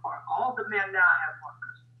Memorial Park. All the men now have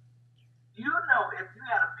markers. You know, if you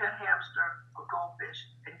had a pet hamster or goldfish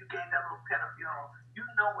and you gave that little pet a funeral, you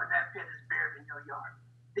know where that pet is buried in your yard.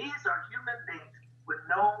 These are human beings with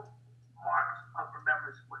no marks of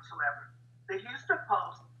remembrance whatsoever. The Houston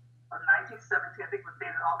Post of 1917, I think it was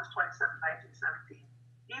dated August 27, 1917,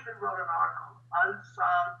 even wrote an article,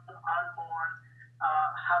 Unsung, Unborn,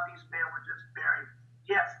 how these men were just buried.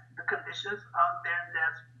 Yes, the conditions of their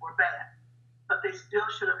deaths were bad, but they still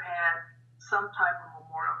should have had some type of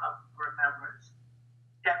memorial of remembrance.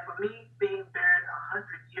 And for me, being buried 100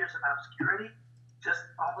 years in obscurity, just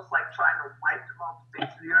almost like trying to wipe them off the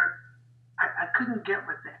face of the earth, couldn't get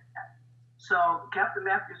with that. So Captain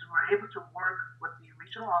Matthews were able to work with the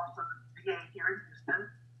regional office of the VA here in Houston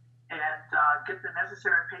and get the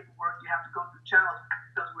necessary paperwork. You have to go through channels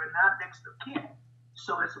because we're not next of kin.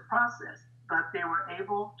 So it's a process. But they were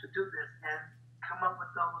able to do this and come up with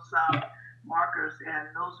those markers, and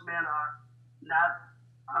those men are not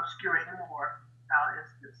obscure anymore.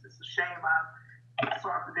 It's a shame. I'm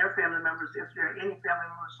sorry for their family members, if there are any family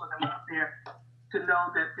members for them out there, to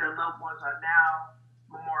know that their loved ones are now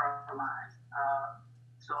memorialized.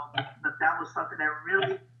 But that was something that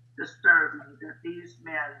really disturbed me, that these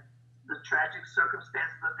men, the tragic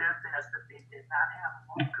circumstances of their deaths, that they did not have a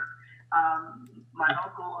marker. My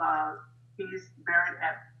uncle, he's buried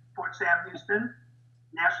at Fort Sam Houston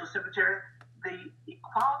National Cemetery. The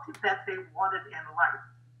equality that they wanted in life,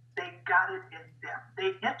 they got it in death.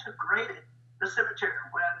 They integrated the cemetery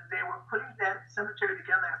when they were putting that cemetery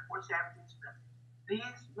together at Fort Sam Houston.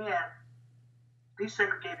 These men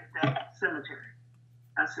desegregated that cemetery.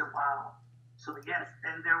 I said, wow. So yes,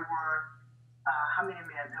 and there were, how many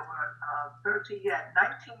men? There were 19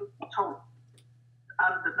 total.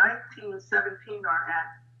 Out of the 17 are at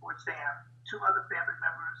Fort Sam. Two other family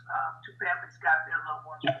members, two families got their loved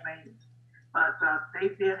ones' remains. But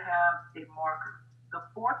they did have a marker. The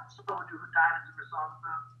fourth soldier who died as a result of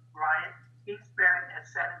the riot, he's buried at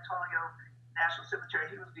San Antonio National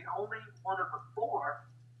Cemetery. He was the only one of the four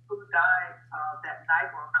who died that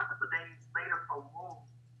night or a couple of days later from wounds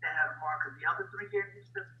that had a marker. The other three here in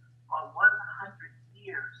Houston are 100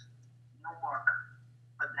 years, no marker.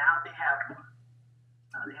 But now they have one.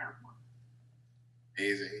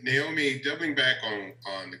 Amazing. Naomi, doubling back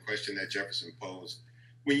on the question that Jefferson posed,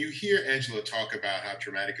 when you hear Angela talk about how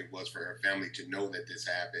traumatic it was for her family to know that this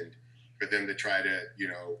happened, for them to try to,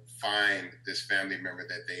 find this family member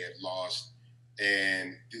that they had lost,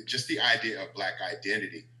 and just the idea of Black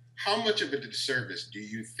identity, how much of a disservice do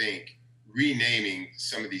you think renaming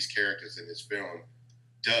some of these characters in this film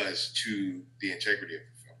does to the integrity of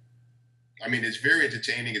the film? I mean, it's very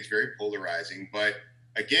entertaining, it's very polarizing, but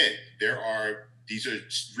again, these are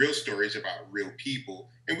real stories about real people,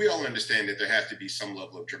 and we all understand that there has to be some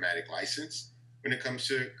level of dramatic license when it comes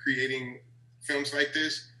to creating films like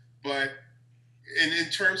this. But in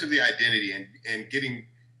terms of the identity and getting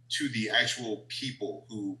to the actual people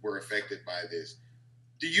who were affected by this,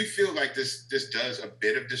 do you feel like this does a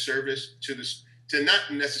bit of disservice to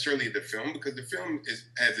not necessarily the film, because the film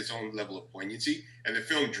has its own level of poignancy, and the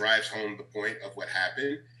film drives home the point of what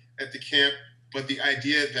happened at the camp, but the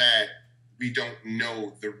idea that we don't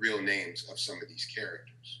know the real names of some of these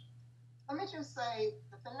characters? Let me just say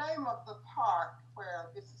that the name of the park where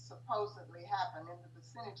this is supposedly happened in the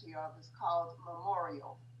vicinity of is called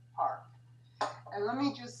Memorial Park. And let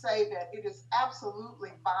me just say that it is absolutely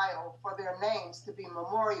vital for their names to be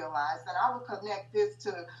memorialized. And I will connect this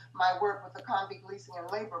to my work with the Convict Leasing and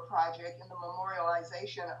Labor Project in the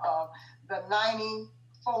memorialization of the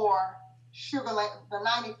 94 the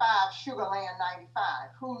 95 Sugarland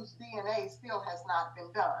 95, whose DNA still has not been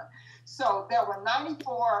done. So there were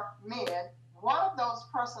 94 men. One of those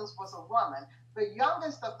persons was a woman. The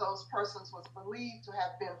youngest of those persons was believed to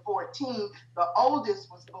have been 14. The oldest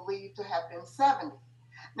was believed to have been 70.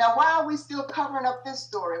 Now, why are we still covering up this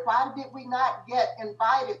story? Why did we not get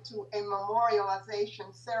invited to a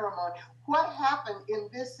memorialization ceremony? What happened in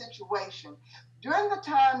this situation? During the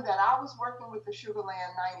time that I was working with the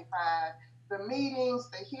Sugarland 95, the meetings,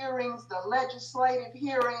 the hearings, the legislative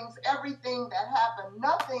hearings, everything that happened,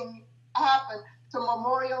 nothing happened to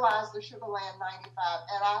memorialize the Sugarland 95.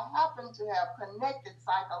 And I happened to have connected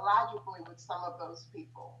psychologically with some of those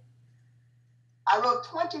people. I wrote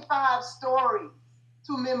 25 stories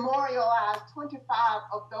to memorialize 25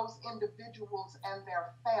 of those individuals and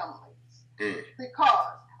their families.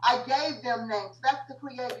 Because I gave them names. That's the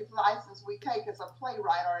creative license we take as a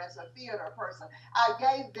playwright or as a theater person. I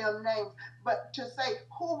gave them names, but to say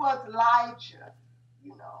who was Elijah,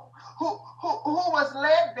 who was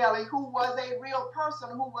Leadbelly, who was a real person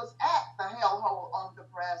who was at the hellhole on the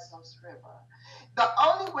Brazos River. The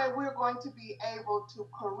only way we're going to be able to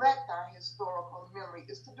correct our historical memory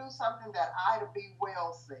is to do something that Ida B.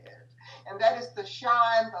 Wells said, and that is to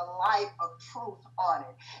shine the light of truth on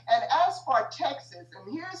it. And as for Texas,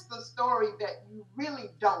 and here's the story that you really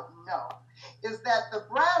don't know, is that the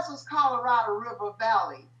Brazos Colorado River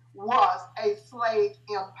Valley was a slave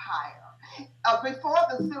empire. Before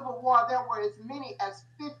the Civil War, there were as many as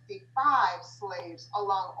 55 slaves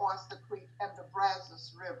along Oyster Creek and the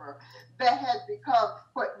Brazos River that had become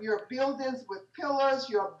your buildings with pillars,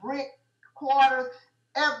 your brick quarters.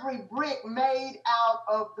 every brick made out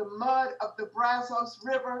of the mud of the Brazos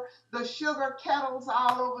River, the sugar kettles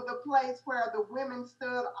all over the place where the women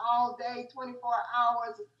stood all day, 24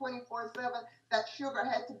 hours, 24/7, that sugar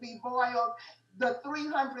had to be boiled, the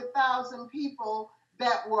 300,000 people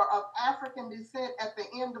that were of African descent at the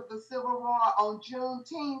end of the Civil War on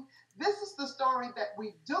Juneteenth. This is the story that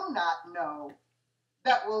we do not know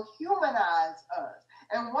that will humanize us.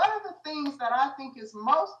 And one of the things that I think is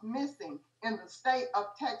most missing in the state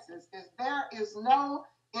of Texas is there is no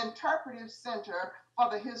interpretive center for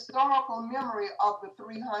the historical memory of the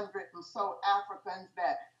 300 and so Africans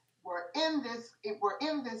that were in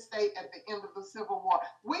this state at the end of the Civil War.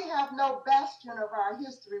 We have no bastion of our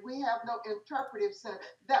history. We have no interpretive center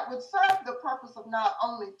that would serve the purpose of not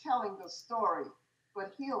only telling the story,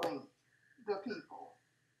 but healing the people.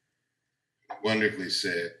 Wonderfully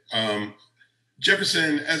said.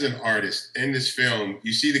 Jefferson, as an artist in this film,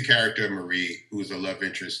 you see the character of Marie, who is a love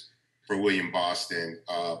interest for William Boston,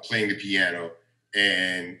 playing the piano.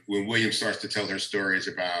 And when William starts to tell her stories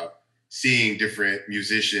about seeing different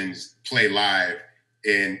musicians play live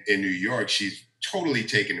in New York, she's totally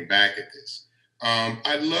taken aback at this.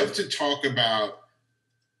 I'd love to talk about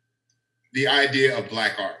the idea of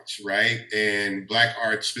Black arts, right? And Black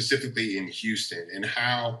arts specifically in Houston, and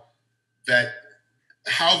how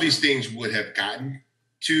these things would have gotten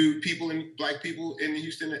to Black people in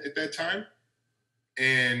Houston at that time.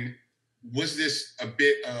 And was this a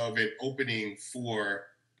bit of an opening for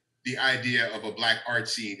the idea of a Black art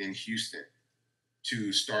scene in Houston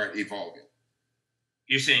to start evolving?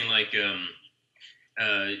 You're saying like,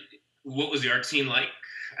 what was the art scene like?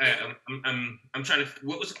 I'm trying to.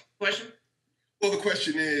 What was the question? Well, the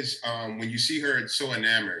question is, when you see her so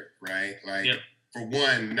enamored, right? Like, yeah. For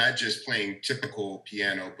one, not just playing typical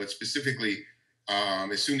piano, but specifically,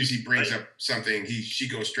 as soon as he brings up something, she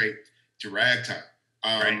goes straight to ragtime.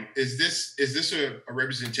 Right. Is this a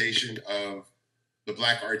representation of the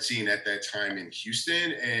Black art scene at that time in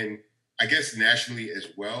Houston, and I guess nationally as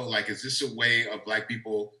well? Like, is this a way of Black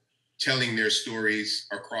people telling their stories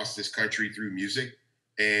across this country through music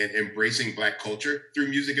and embracing Black culture through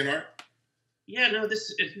music and art? Yeah, no,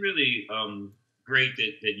 it's really great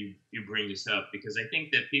that you bring this up, because I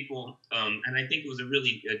think that people, and I think it was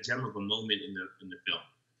a gem of a moment in the film,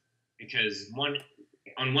 because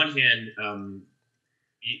on one hand,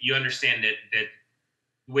 you understand that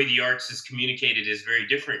the way the arts is communicated is very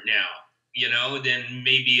different now, than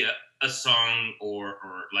maybe a song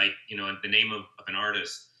or like, the name of an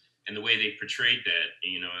artist, and the way they portrayed that,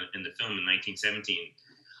 in the film in 1917.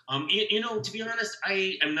 To be honest,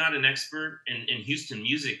 I am not an expert in Houston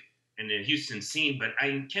music and the Houston scene, but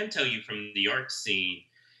I can tell you from the art scene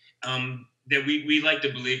that we like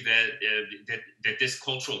to believe that this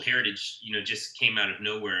cultural heritage, just came out of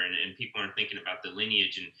nowhere, and people aren't thinking about the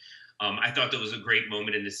lineage. And I thought that was a great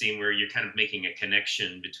moment in the scene where you're kind of making a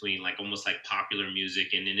connection between almost like popular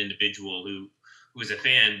music and an individual who is a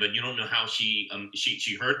fan, but you don't know how she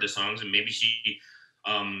heard the songs, and maybe she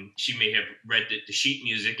may have read the sheet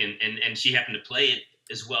music and she happened to play it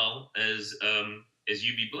as well as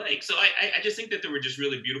UB Blake. So I just think that there were just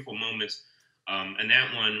really beautiful moments. And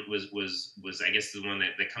that one was I guess the one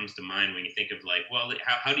that comes to mind when you think of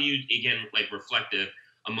how do you again reflect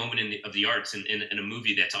a moment of the arts in a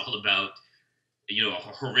movie that's all about a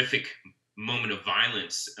horrific moment of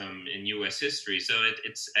violence in U.S. history. So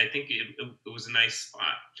I think it was a nice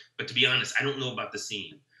spot. But to be honest, I don't know about the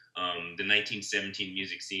scene. The 1917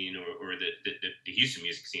 music scene or the Houston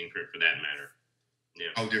music scene for that matter. Yeah.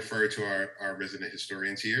 I'll defer to our resident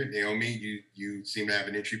historians here. Naomi, you seem to have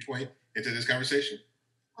an entry point into this conversation.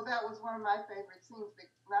 Well, that was one of my favorite scenes,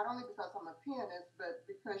 not only because I'm a pianist, but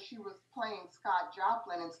because she was playing Scott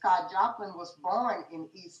Joplin, and Scott Joplin was born in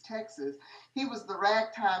East Texas. He was the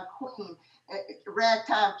ragtime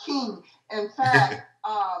king. In fact,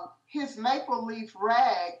 his Maple Leaf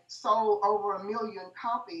Rag sold over 1 million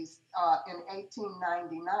copies in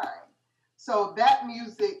 1899. So that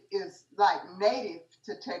music is native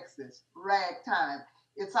to Texas, ragtime.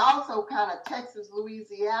 It's also kind of Texas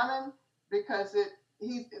Louisianan, because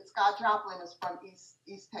Scott Joplin is from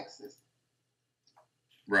East Texas.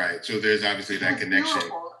 Right. So there's obviously that connection.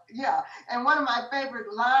 Beautiful. Yeah. And one of my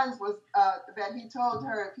favorite lines was that he told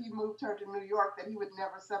her if he moved her to New York that he would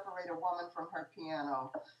never separate a woman from her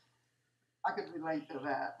piano. I could relate to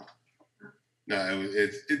that. No,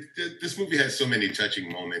 this movie has so many touching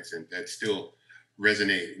moments and that still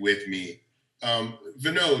resonate with me.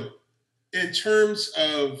 Vinod, in terms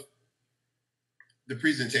of the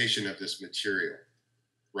presentation of this material,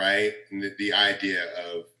 right, and the idea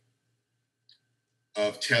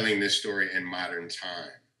of telling this story in modern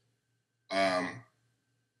time,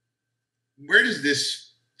 where does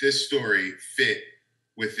this story fit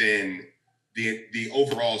within the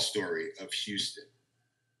overall story of Houston?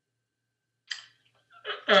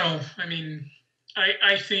 Oh, I mean,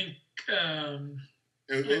 I think.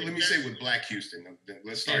 Let me say with Black Houston.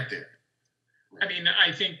 Let's start there. Right. I mean,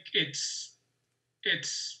 I think it's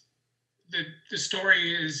the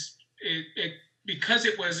story is it because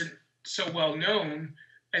it wasn't so well known.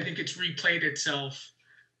 I think it's replayed itself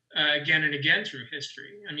again and again through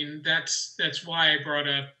history. I mean, that's why I brought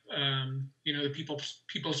up the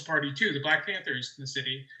People's Party too, the Black Panthers in the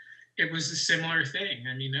city. It was a similar thing.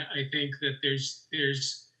 I mean, I think that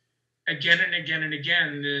there's again and again and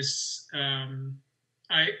again this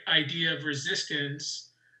idea of resistance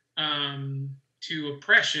to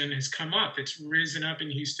oppression has come up. It's risen up in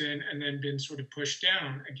Houston and then been sort of pushed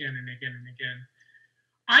down again and again and again.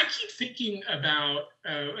 I keep thinking about,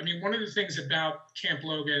 one of the things about Camp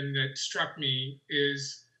Logan that struck me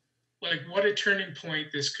is like what a turning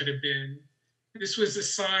point this could have been. This was a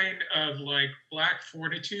sign of like Black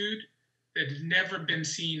fortitude that had never been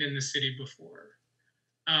seen in the city before.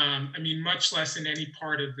 Much less in any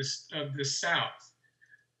part of the South.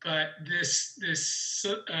 But this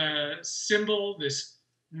symbol, this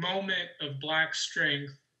moment of Black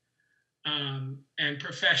strength and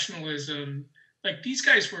professionalism, like these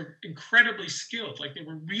guys were incredibly skilled. Like they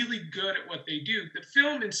were really good at what they do. The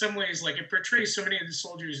film, in some ways, like it portrays so many of the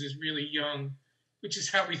soldiers as really young, which is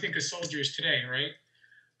how we think of soldiers today, right?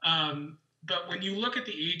 But when you look at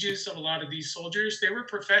the ages of a lot of these soldiers, they were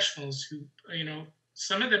professionals who,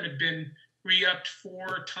 some of them had been re-upped 4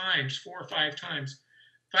 or 5 times.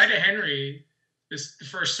 Vida Henry, the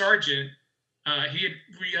first sergeant, he had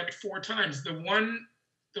re-upped 4 times. The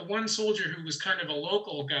one soldier who was kind of a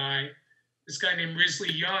local guy, this guy named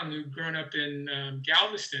Risley Young, who'd grown up in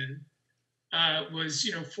Galveston, was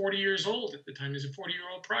 40 years old at the time. He was a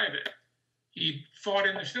 40-year-old private. He fought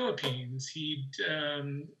in the Philippines.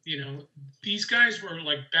 These guys were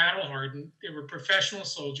like battle hardened. They were professional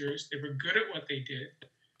soldiers. They were good at what they did.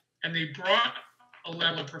 And they brought a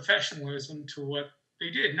level of professionalism to what they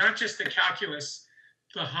did, not just the calculus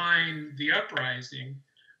behind the uprising,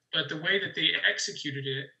 but the way that they executed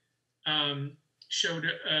it showed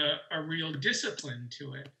a real discipline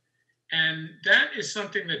to it. And that is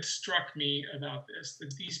something that struck me about this,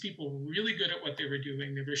 that these people were really good at what they were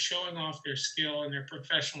doing. They were showing off their skill and their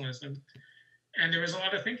professionalism. And there was a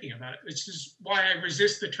lot of thinking about it, which is why I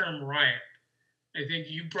resist the term riot. I think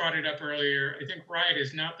you brought it up earlier. I think riot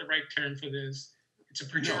is not the right term for this. It's a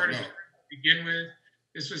pejorative term to begin with.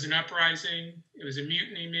 This was an uprising. It was a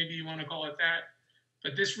mutiny, maybe you want to call it that.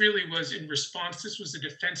 But this really was in response. This was a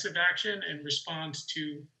defensive action in response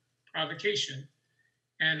to provocation.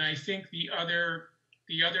 And I think the other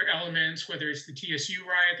elements, whether it's the TSU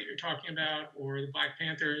riot that you're talking about or the Black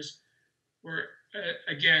Panthers, were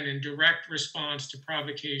again in direct response to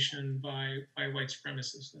provocation by white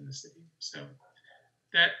supremacists in the city. So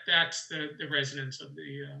that's the resonance of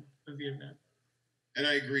the event. And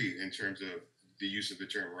I agree in terms of the use of the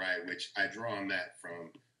term riot, which I draw on that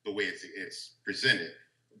from the way it's presented.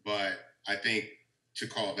 But I think to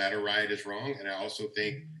call that a riot is wrong, and I also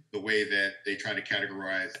think the way that they try to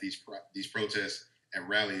categorize these protests and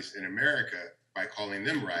rallies in America by calling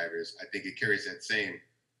them rioters, I think it carries that same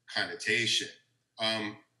connotation.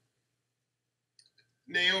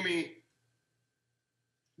 Naomi,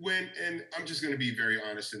 and I'm just going to be very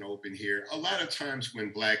honest and open here, a lot of times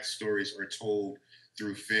when Black stories are told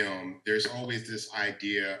through film, there's always this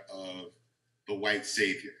idea of the white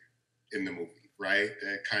savior in the movie, right?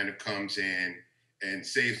 That kind of comes in and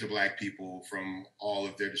saves the Black people from all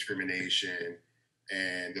of their discrimination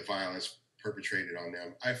and the violence perpetrated on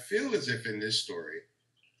them. I feel as if in this story,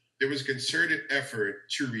 there was a concerted effort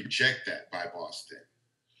to reject that by Boston.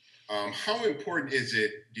 How important is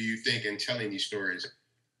it, do you think, in telling these stories,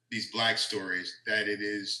 these Black stories, that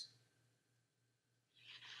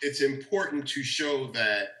it's important to show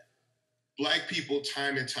that Black people,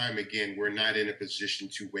 time and time again, were not in a position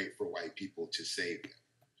to wait for white people to save them?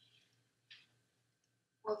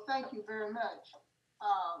 Well, thank you very much.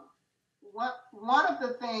 One of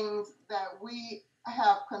the things that we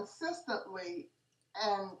have consistently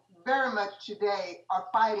and very much today are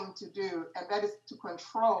fighting to do, and that is to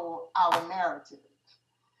control our narrative.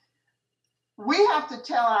 We have to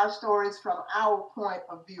tell our stories from our point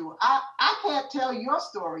of view. I can't tell your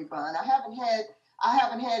story, Bun. I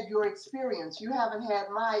haven't had your experience. You haven't had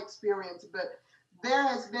my experience, but there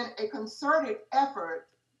has been a concerted effort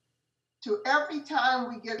to every time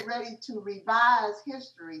we get ready to revise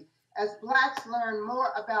history, as Blacks learn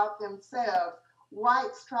more about themselves,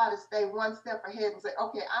 whites try to stay one step ahead and say,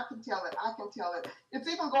 okay, I can tell it, I can tell it. It's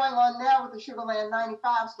even going on now with the Sugarland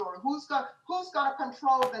 95 story. Who's gonna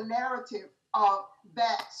control the narrative of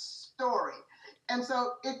that story? And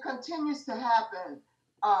so it continues to happen.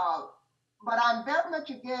 But I'm very much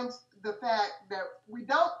against the fact that we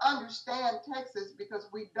don't understand Texas because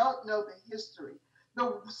we don't know the history.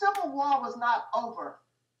 The Civil War was not over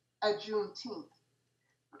at Juneteenth.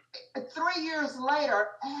 3 years later,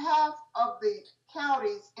 half of the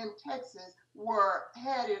counties in Texas were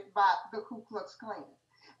headed by the Ku Klux Klan.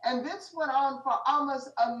 And this went on for almost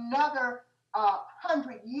another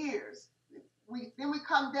 100 years. Then we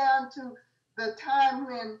come down to the time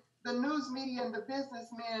when the news media and the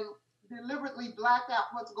businessmen deliberately black out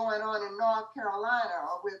what's going on in North Carolina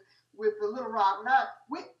or with the Little Rock Nine.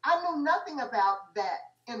 I knew nothing about that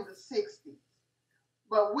in the 60s.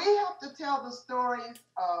 But we have to tell the stories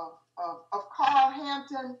of Carl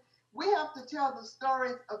Hampton. We have to tell the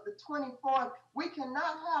stories of the 24th. We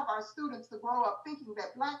cannot have our students to grow up thinking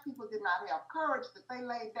that Black people did not have courage, that they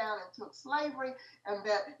laid down and took slavery, and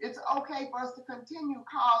that it's okay for us to continue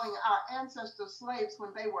calling our ancestors slaves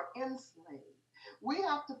when they were enslaved. We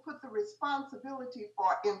have to put the responsibility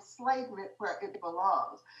for enslavement where it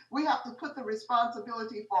belongs. We have to put the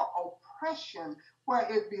responsibility for oppression where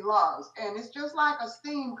it belongs. And it's just like a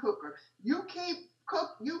steam cooker. You keep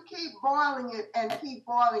boiling it and keep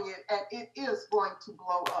boiling it, and it is going to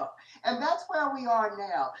blow up. And that's where we are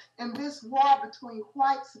now, in this war between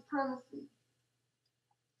white supremacy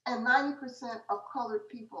and 90% of colored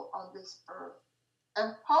people on this earth.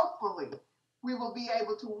 And hopefully, we will be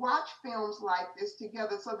able to watch films like this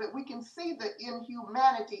together so that we can see the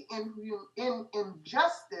inhumanity, in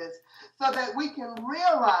injustice, so that we can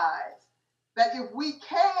realize that if we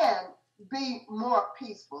can be more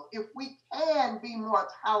peaceful, if we can be more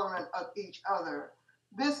tolerant of each other,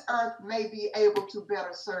 this earth may be able to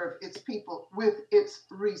better serve its people with its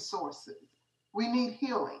resources. We need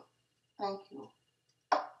healing. Thank you.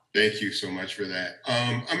 Thank you so much for that.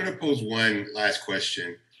 I'm going to pose one last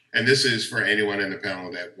question. And this is for anyone in the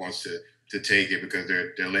panel that wants to take it, because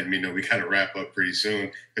they're letting me know we kind of wrap up pretty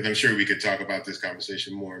soon, because I'm sure we could talk about this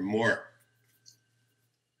conversation more and more.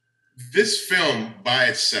 This film by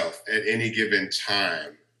itself at any given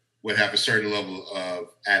time would have a certain level of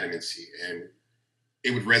adamancy, and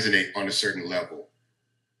it would resonate on a certain level.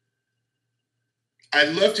 I'd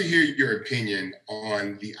love to hear your opinion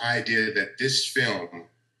on the idea that this film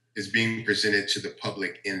is being presented to the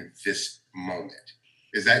public in this moment.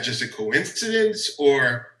 Is that just a coincidence,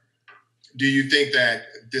 or do you think that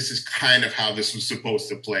this is kind of how this was supposed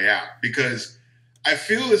to play out? Because I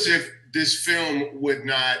feel as if this film would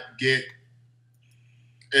not get,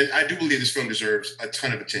 and I do believe this film deserves a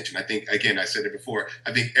ton of attention. I think, again, I said it before,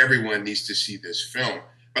 I think everyone needs to see this film.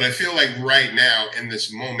 But I feel like right now, in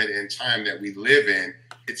this moment in time that we live in,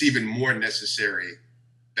 it's even more necessary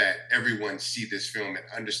that everyone see this film and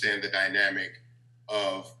understand the dynamic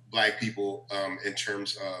of Black people in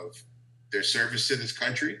terms of their service to this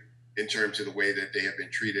country, in terms of the way that they have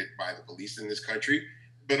been treated by the police in this country,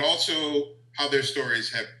 but also how their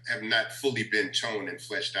stories have not fully been toned and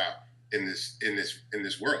fleshed out in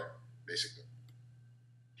this world, basically.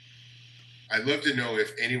 I'd love to know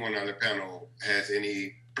if anyone on the panel has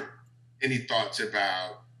any thoughts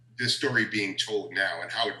about this story being told now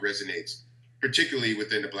and how it resonates, particularly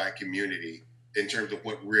within the Black community, in terms of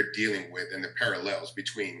what we're dealing with and the parallels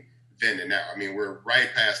between then and now. I mean, we're right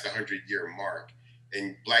past the 100-year mark,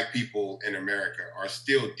 and Black people in America are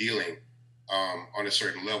still dealing on a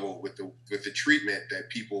certain level with the treatment that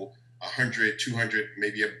people 100, 200,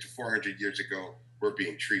 maybe up to 400 years ago were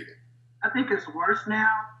being treated. I think it's worse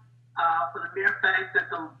now for the mere fact that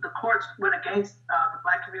the courts went against the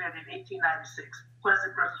Black community in 1896,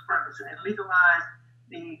 Pleasant versus Ferguson, and legalized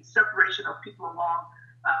the separation of people along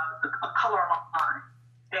a color line.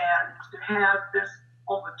 And to have this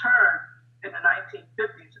overturned in the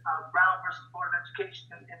 1950s, Brown versus Board of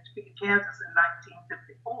Education in Topeka, Kansas in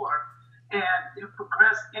 1954, and it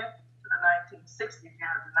progressed into the 1960s. You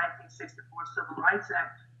have the 1964 Civil Rights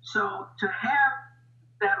Act. So to have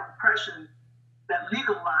that oppression, that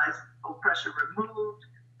legalized oppression removed,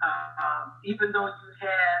 even though you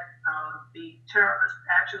had the terrorist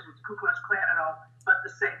actions with the Ku Klux Klan and all, but to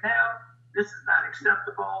say now this is not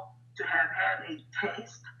acceptable, to have had a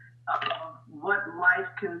taste of what life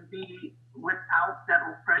can be without that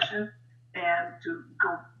oppression, and to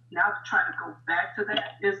go now to try to go back to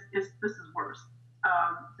that this is worse.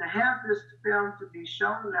 To have this film to be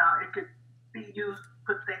shown now, it could be used,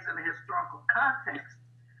 put things in a historical context,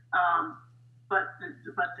 but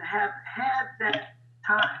to have had that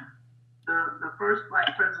time, the first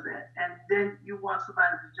Black president, and then you want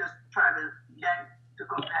somebody to just try to yank to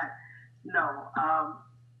go back. No,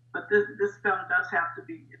 but this film does have to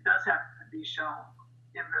be, it does have to be shown.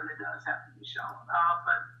 It really does have to be shown.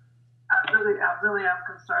 But I really am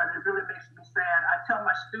concerned. It really makes me sad. I tell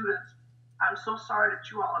my students, I'm so sorry that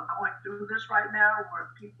you all are going through this right now,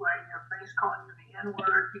 where people are in your face calling you the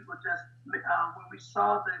N-word. People just, when we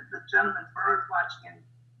saw the gentleman bird watching in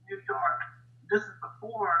New York, this is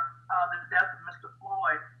before the death of Mr.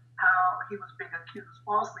 Floyd, how he was being accused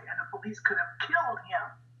falsely, and the police could have killed him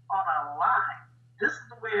on a lie. This is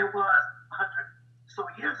the way it was 100 so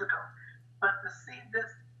years ago. But to see this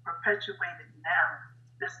perpetuated now,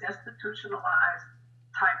 this institutionalized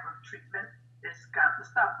type of treatment, it's got to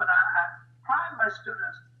stop. But I pride my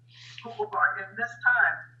students who are in this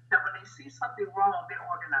time that when they see something wrong, they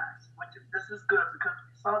organize. This is good, because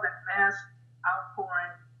we saw that mass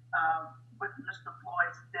outpouring with Mr.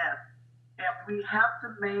 Floyd's death. And we have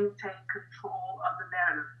to maintain control of the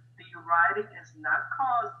narrative. The rioting is not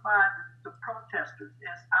caused by the protesters.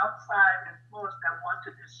 It's outside influence that want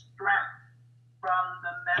to distract from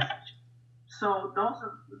the message. So those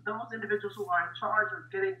individuals who are in charge of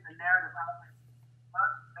getting the narrative out there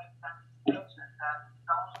must make that distinction that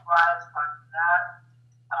those riots are not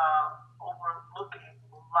overlooking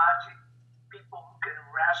logic. People who can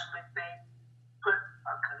rationally think, put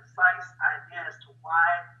a concise idea as to why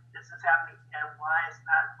this is happening and why it's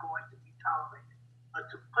not going to be tolerated. But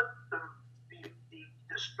to put the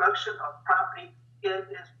destruction of property in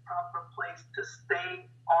its proper place, to stay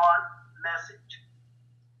on message.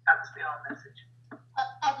 Have to stay on message.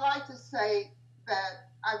 I'd like to say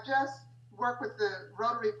that I just worked with the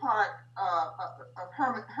Rotary Park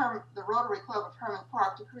the Rotary Club of Herman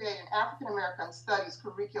Park to create an African American Studies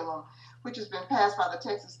curriculum, which has been passed by the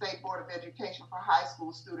Texas State Board of Education for high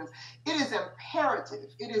school students. It is imperative,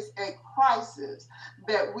 it is a crisis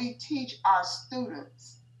that we teach our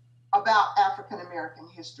students about African American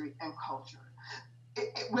history and culture.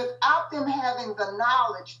 Without them having the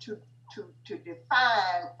knowledge to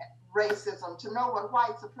define racism, to know what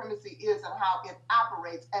white supremacy is and how it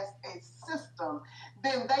operates as a system,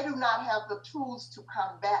 then they do not have the tools to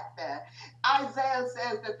combat that. Isaiah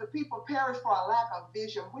says that the people perish for a lack of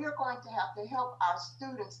vision. We are going to have to help our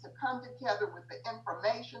students to come together with the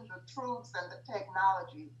information, the truths, and the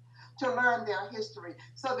technology to learn their history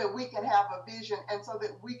so that we can have a vision and so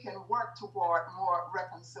that we can work toward more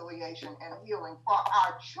reconciliation and healing for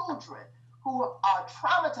our children who are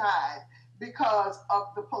traumatized because of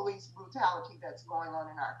the police brutality that's going on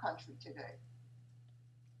in our country today.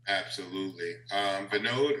 Absolutely.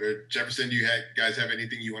 Vinod or Jefferson, do you guys have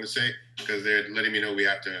anything you want to say? Because they're letting me know we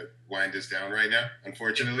have to wind this down right now,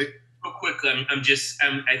 unfortunately. Real quick,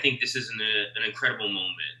 I think this is an incredible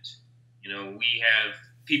moment. You know, we have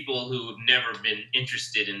people who have never been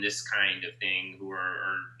interested in this kind of thing who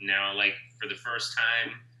are now, like, for the first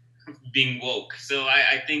time being woke. So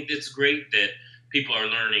I think it's great that people are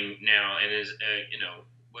learning now. And as you know,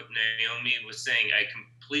 what Naomi was saying, I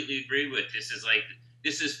completely agree with.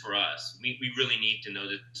 This is for us. We really need to know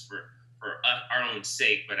this for our own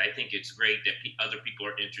sake. But I think it's great that other people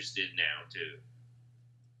are interested now too.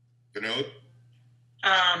 Vinod?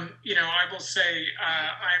 I will say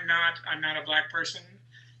I'm not a Black person,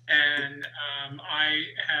 and I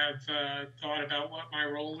have thought about what my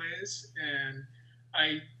role is, and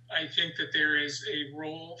I think that there is a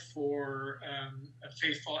role for a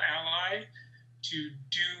faithful ally to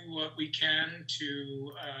do what we can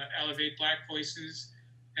to elevate Black voices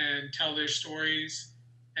and tell their stories.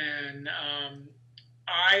 And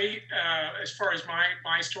as far as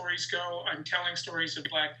my stories go, I'm telling stories of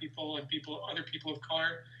Black people and other people of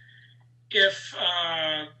color. If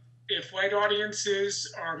white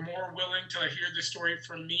audiences are more willing to hear the story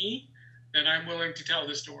from me, then I'm willing to tell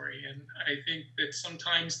the story. And I think that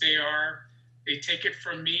sometimes they take it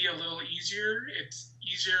from me a little easier. It's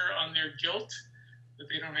easier on their guilt that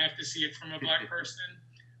they don't have to see it from a Black person.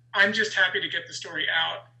 I'm just happy to get the story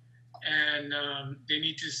out, and they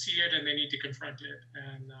need to see it and they need to confront it.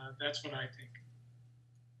 And that's what I think.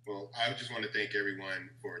 Well, I just want to thank everyone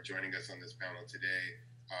for joining us on this panel today.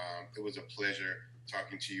 It was a pleasure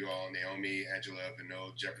talking to you all, Naomi, Angela,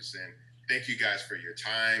 Vinod, Jefferson. Thank you guys for your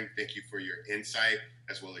time. Thank you for your insight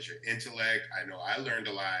as well as your intellect. I know I learned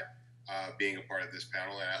a lot being a part of this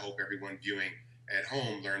panel, and I hope everyone viewing at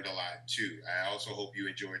home learned a lot too. I also hope you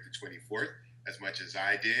enjoyed the 24th as much as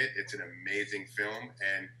I did. It's an amazing film,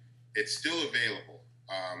 and it's still available.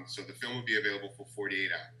 So the film will be available for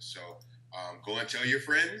 48 hours. So go and tell your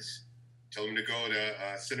friends. Tell them to go to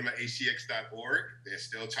cinemahcx.org. There's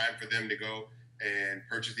still time for them to go and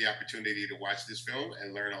purchase the opportunity to watch this film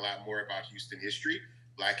and learn a lot more about Houston history,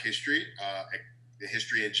 Black history,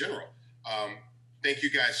 history in general. Thank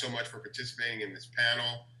you guys so much for participating in this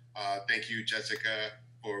panel. Thank you, Jessica,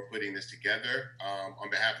 for putting this together.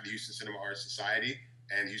 On behalf of the Houston Cinema Arts Society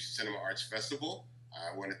and Houston Cinema Arts Festival,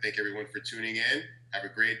 I want to thank everyone for tuning in. Have a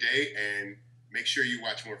great day, and make sure you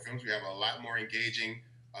watch more films. We have a lot more engaging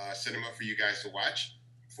cinema for you guys to watch.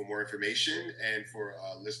 For more information and for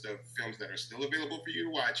a list of films that are still available for you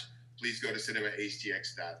to watch, please go to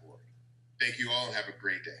cinemahtx.org. Thank you all and have a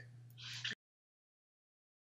great day.